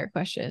rapid fire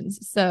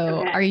questions.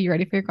 So Are you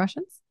ready for your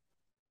questions?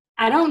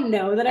 I don't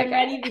know that I'm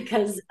ready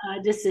because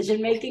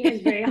decision making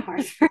is very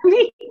hard for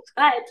me,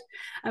 but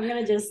I'm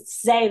going to just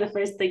say the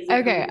first things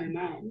that come to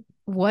my mind.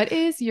 What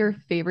is your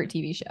favorite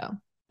TV show?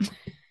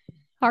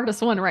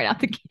 Hardest one right out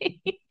the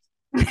gate.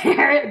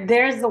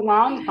 There's the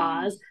long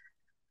pause.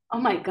 Oh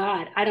my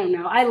God. I don't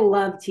know. I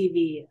love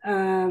TV.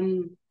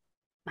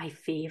 My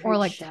favorite or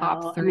like show.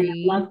 top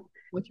three.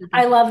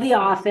 I love The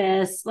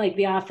Office. Like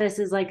The Office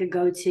is like a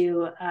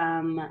go-to.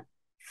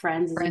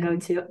 Friends is a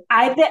go-to.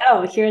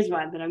 Here's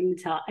one that I'm going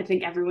to tell. I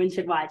think everyone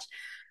should watch.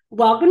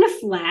 Welcome to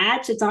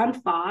Flatch. It's on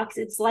Fox.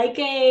 It's like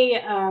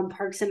a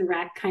Parks and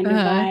Rec kind of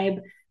vibe.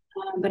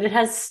 But it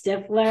has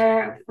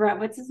Stifler.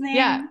 What's his name?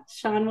 Yeah.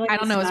 Sean William I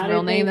don't know Scott, his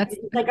real name. That's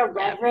like a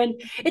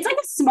reverend. It's like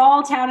a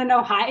small town in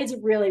Ohio. It's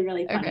really,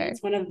 really funny. Okay.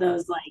 It's one of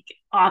those like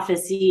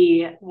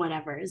office-y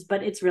whatevers,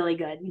 but it's really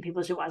good and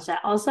people should watch that.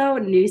 Also,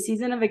 new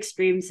season of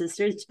Extreme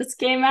Sisters just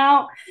came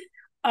out.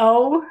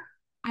 Oh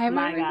I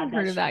haven't even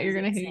heard of that. You're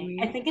going to hate me.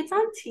 I think it's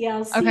on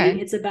TLC.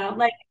 Okay. It's about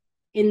like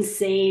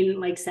insane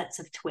like sets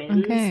of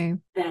twins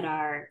that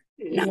are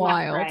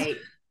wild. Right.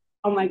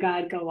 Oh my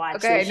God, go watch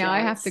it. Okay, now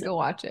I have to go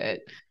watch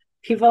it.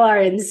 People are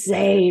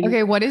insane.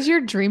 Okay, what is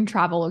your dream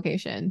travel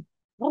location?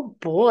 Oh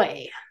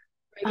boy.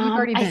 Maybe you've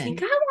already been. I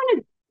think I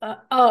want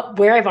to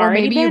where I've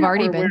already been. Maybe you've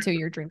already been to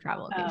your dream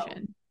travel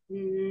location.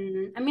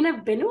 I mean,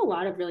 I've been to a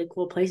lot of really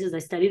cool places. I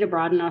studied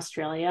abroad in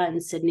Australia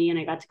and Sydney, and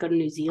I got to go to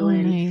New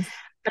Zealand. Nice.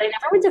 But I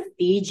never went to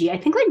Fiji. I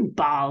think like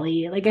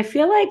Bali. Like I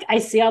feel like I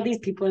see all these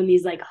people in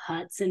these like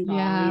huts in Bali.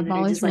 Yeah,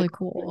 Bali's just, really like,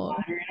 cool.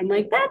 I'm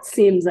like, that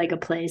seems like a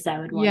place I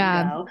would want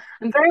to go.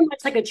 I'm very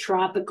much like a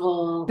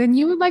tropical. Then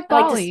you would like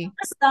Bali. Like to see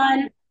the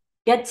sun,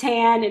 get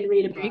tan, and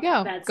read a book. There you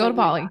go. Go to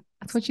Bali.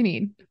 That's what you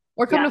need.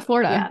 Or come to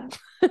Florida. Yeah.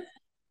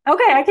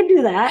 Okay, I can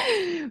do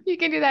that. You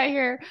can do that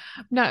here.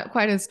 Not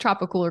quite as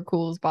tropical or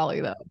cool as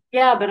Bali, though.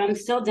 Yeah, but I'm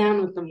still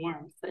down with the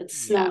warmth. It's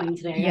snowing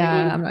today.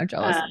 Yeah, I'm not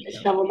jealous.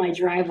 Shovel my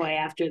driveway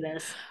after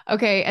this.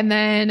 Okay, and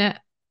then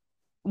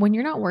when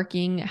you're not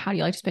working, how do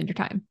you like to spend your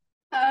time?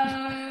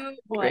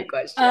 Great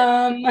question.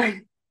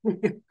 I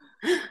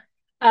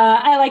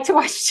like to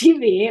watch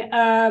TV.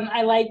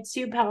 I like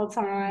to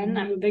Peloton.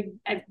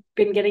 I've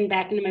been getting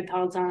back into my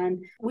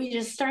Peloton. We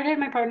just started,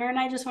 my partner and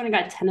I just went and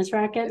got tennis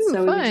rackets. Ooh, so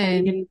we've been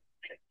trying to get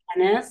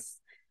tennis.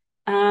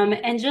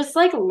 And just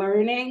like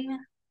learning,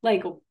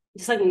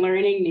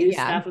 new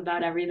stuff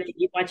about everything.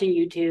 Watching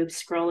YouTube,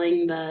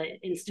 scrolling the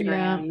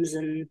Instagrams,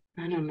 and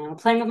I don't know,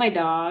 playing with my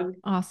dog.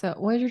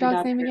 Awesome. What is your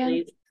dog's name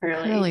again?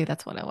 Curly.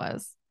 That's what it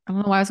was. I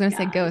don't know why I was going to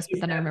say Ghost,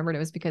 but then I remembered it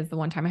was because the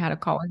one time I had a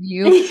call with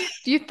you.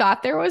 You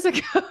thought there was a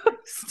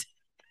ghost?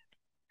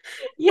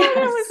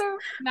 Yes.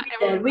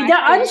 We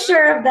got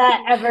unsure if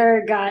that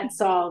ever got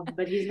solved,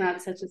 but he's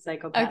not such a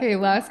psychopath. Okay,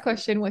 last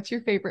question. What's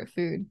your favorite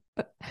food?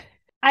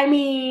 I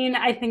mean,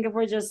 I think if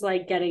we're just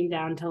like getting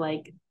down to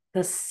like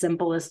the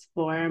simplest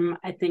form,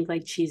 I think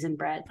like cheese and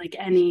bread, like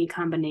any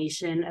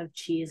combination of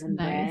cheese and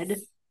bread,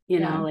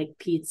 like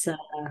pizza,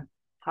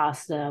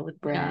 pasta with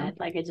bread.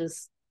 Like I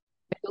just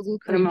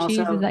cream cheese,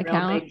 does that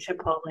count?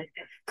 Chipotle.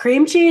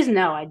 Cream cheese?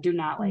 No, I do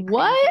not like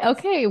what?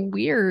 Okay,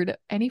 weird.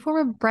 Any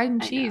form of bread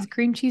and cheese.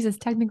 Cream cheese is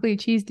technically a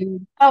cheese,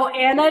 dude. Oh,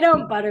 and I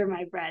don't butter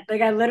my bread.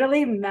 Like I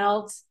literally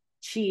melt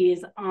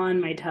cheese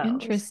on my toast.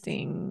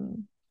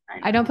 Interesting.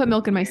 I don't put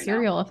milk in my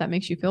cereal if that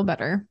makes you feel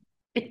better.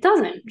 It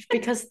doesn't,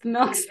 because the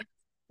milk's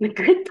the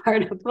good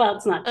part of, well,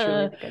 it's not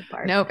truly the good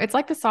part. Nope, it's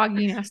like the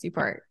soggy, nasty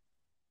part.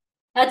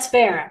 That's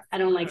fair. I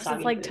don't like soggy.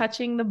 It's like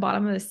touching the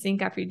bottom of the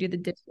sink after you do the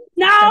dishes.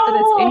 No,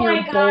 oh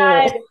my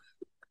God.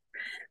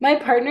 My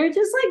partner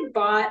just like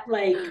bought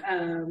like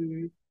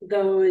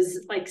those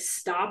like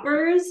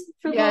stoppers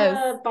for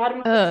the bottom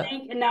of the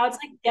sink, and now it's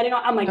like getting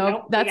on. I'm like,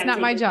 nope, that's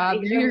not my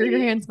job. Your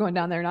hand's going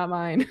down there, not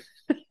mine.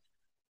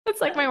 It's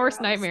like my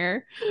worst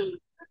nightmare.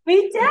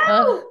 Me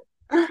too.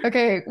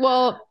 Okay,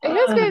 well, it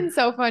has been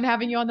so fun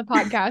having you on the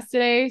podcast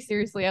today.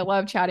 Seriously, I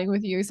love chatting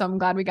with you, so I'm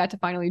glad we got to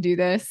finally do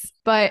this.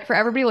 But for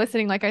everybody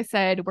listening, like I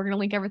said, we're going to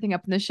link everything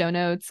up in the show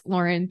notes.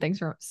 Lauren, thanks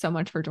so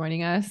much for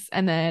joining us.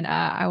 And then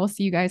I will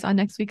see you guys on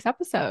next week's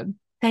episode.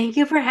 Thank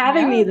you for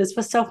having me. This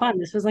was so fun.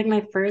 This was like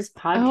my first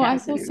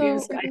podcast interview.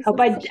 So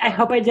I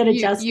hope I did it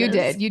justice. You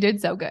did. You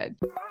did so good.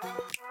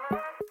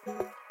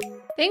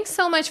 Thanks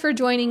so much for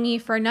joining me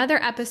for another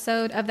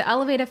episode of the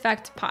Elevate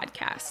Effect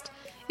podcast.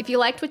 If you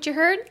liked what you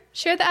heard,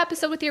 share the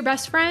episode with your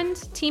best friend,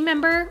 team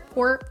member,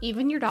 or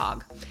even your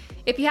dog.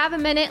 If you have a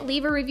minute,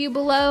 leave a review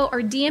below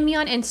or DM me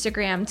on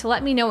Instagram to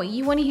let me know what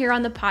you want to hear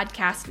on the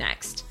podcast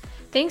next.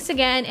 Thanks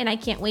again, and I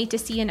can't wait to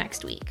see you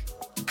next week.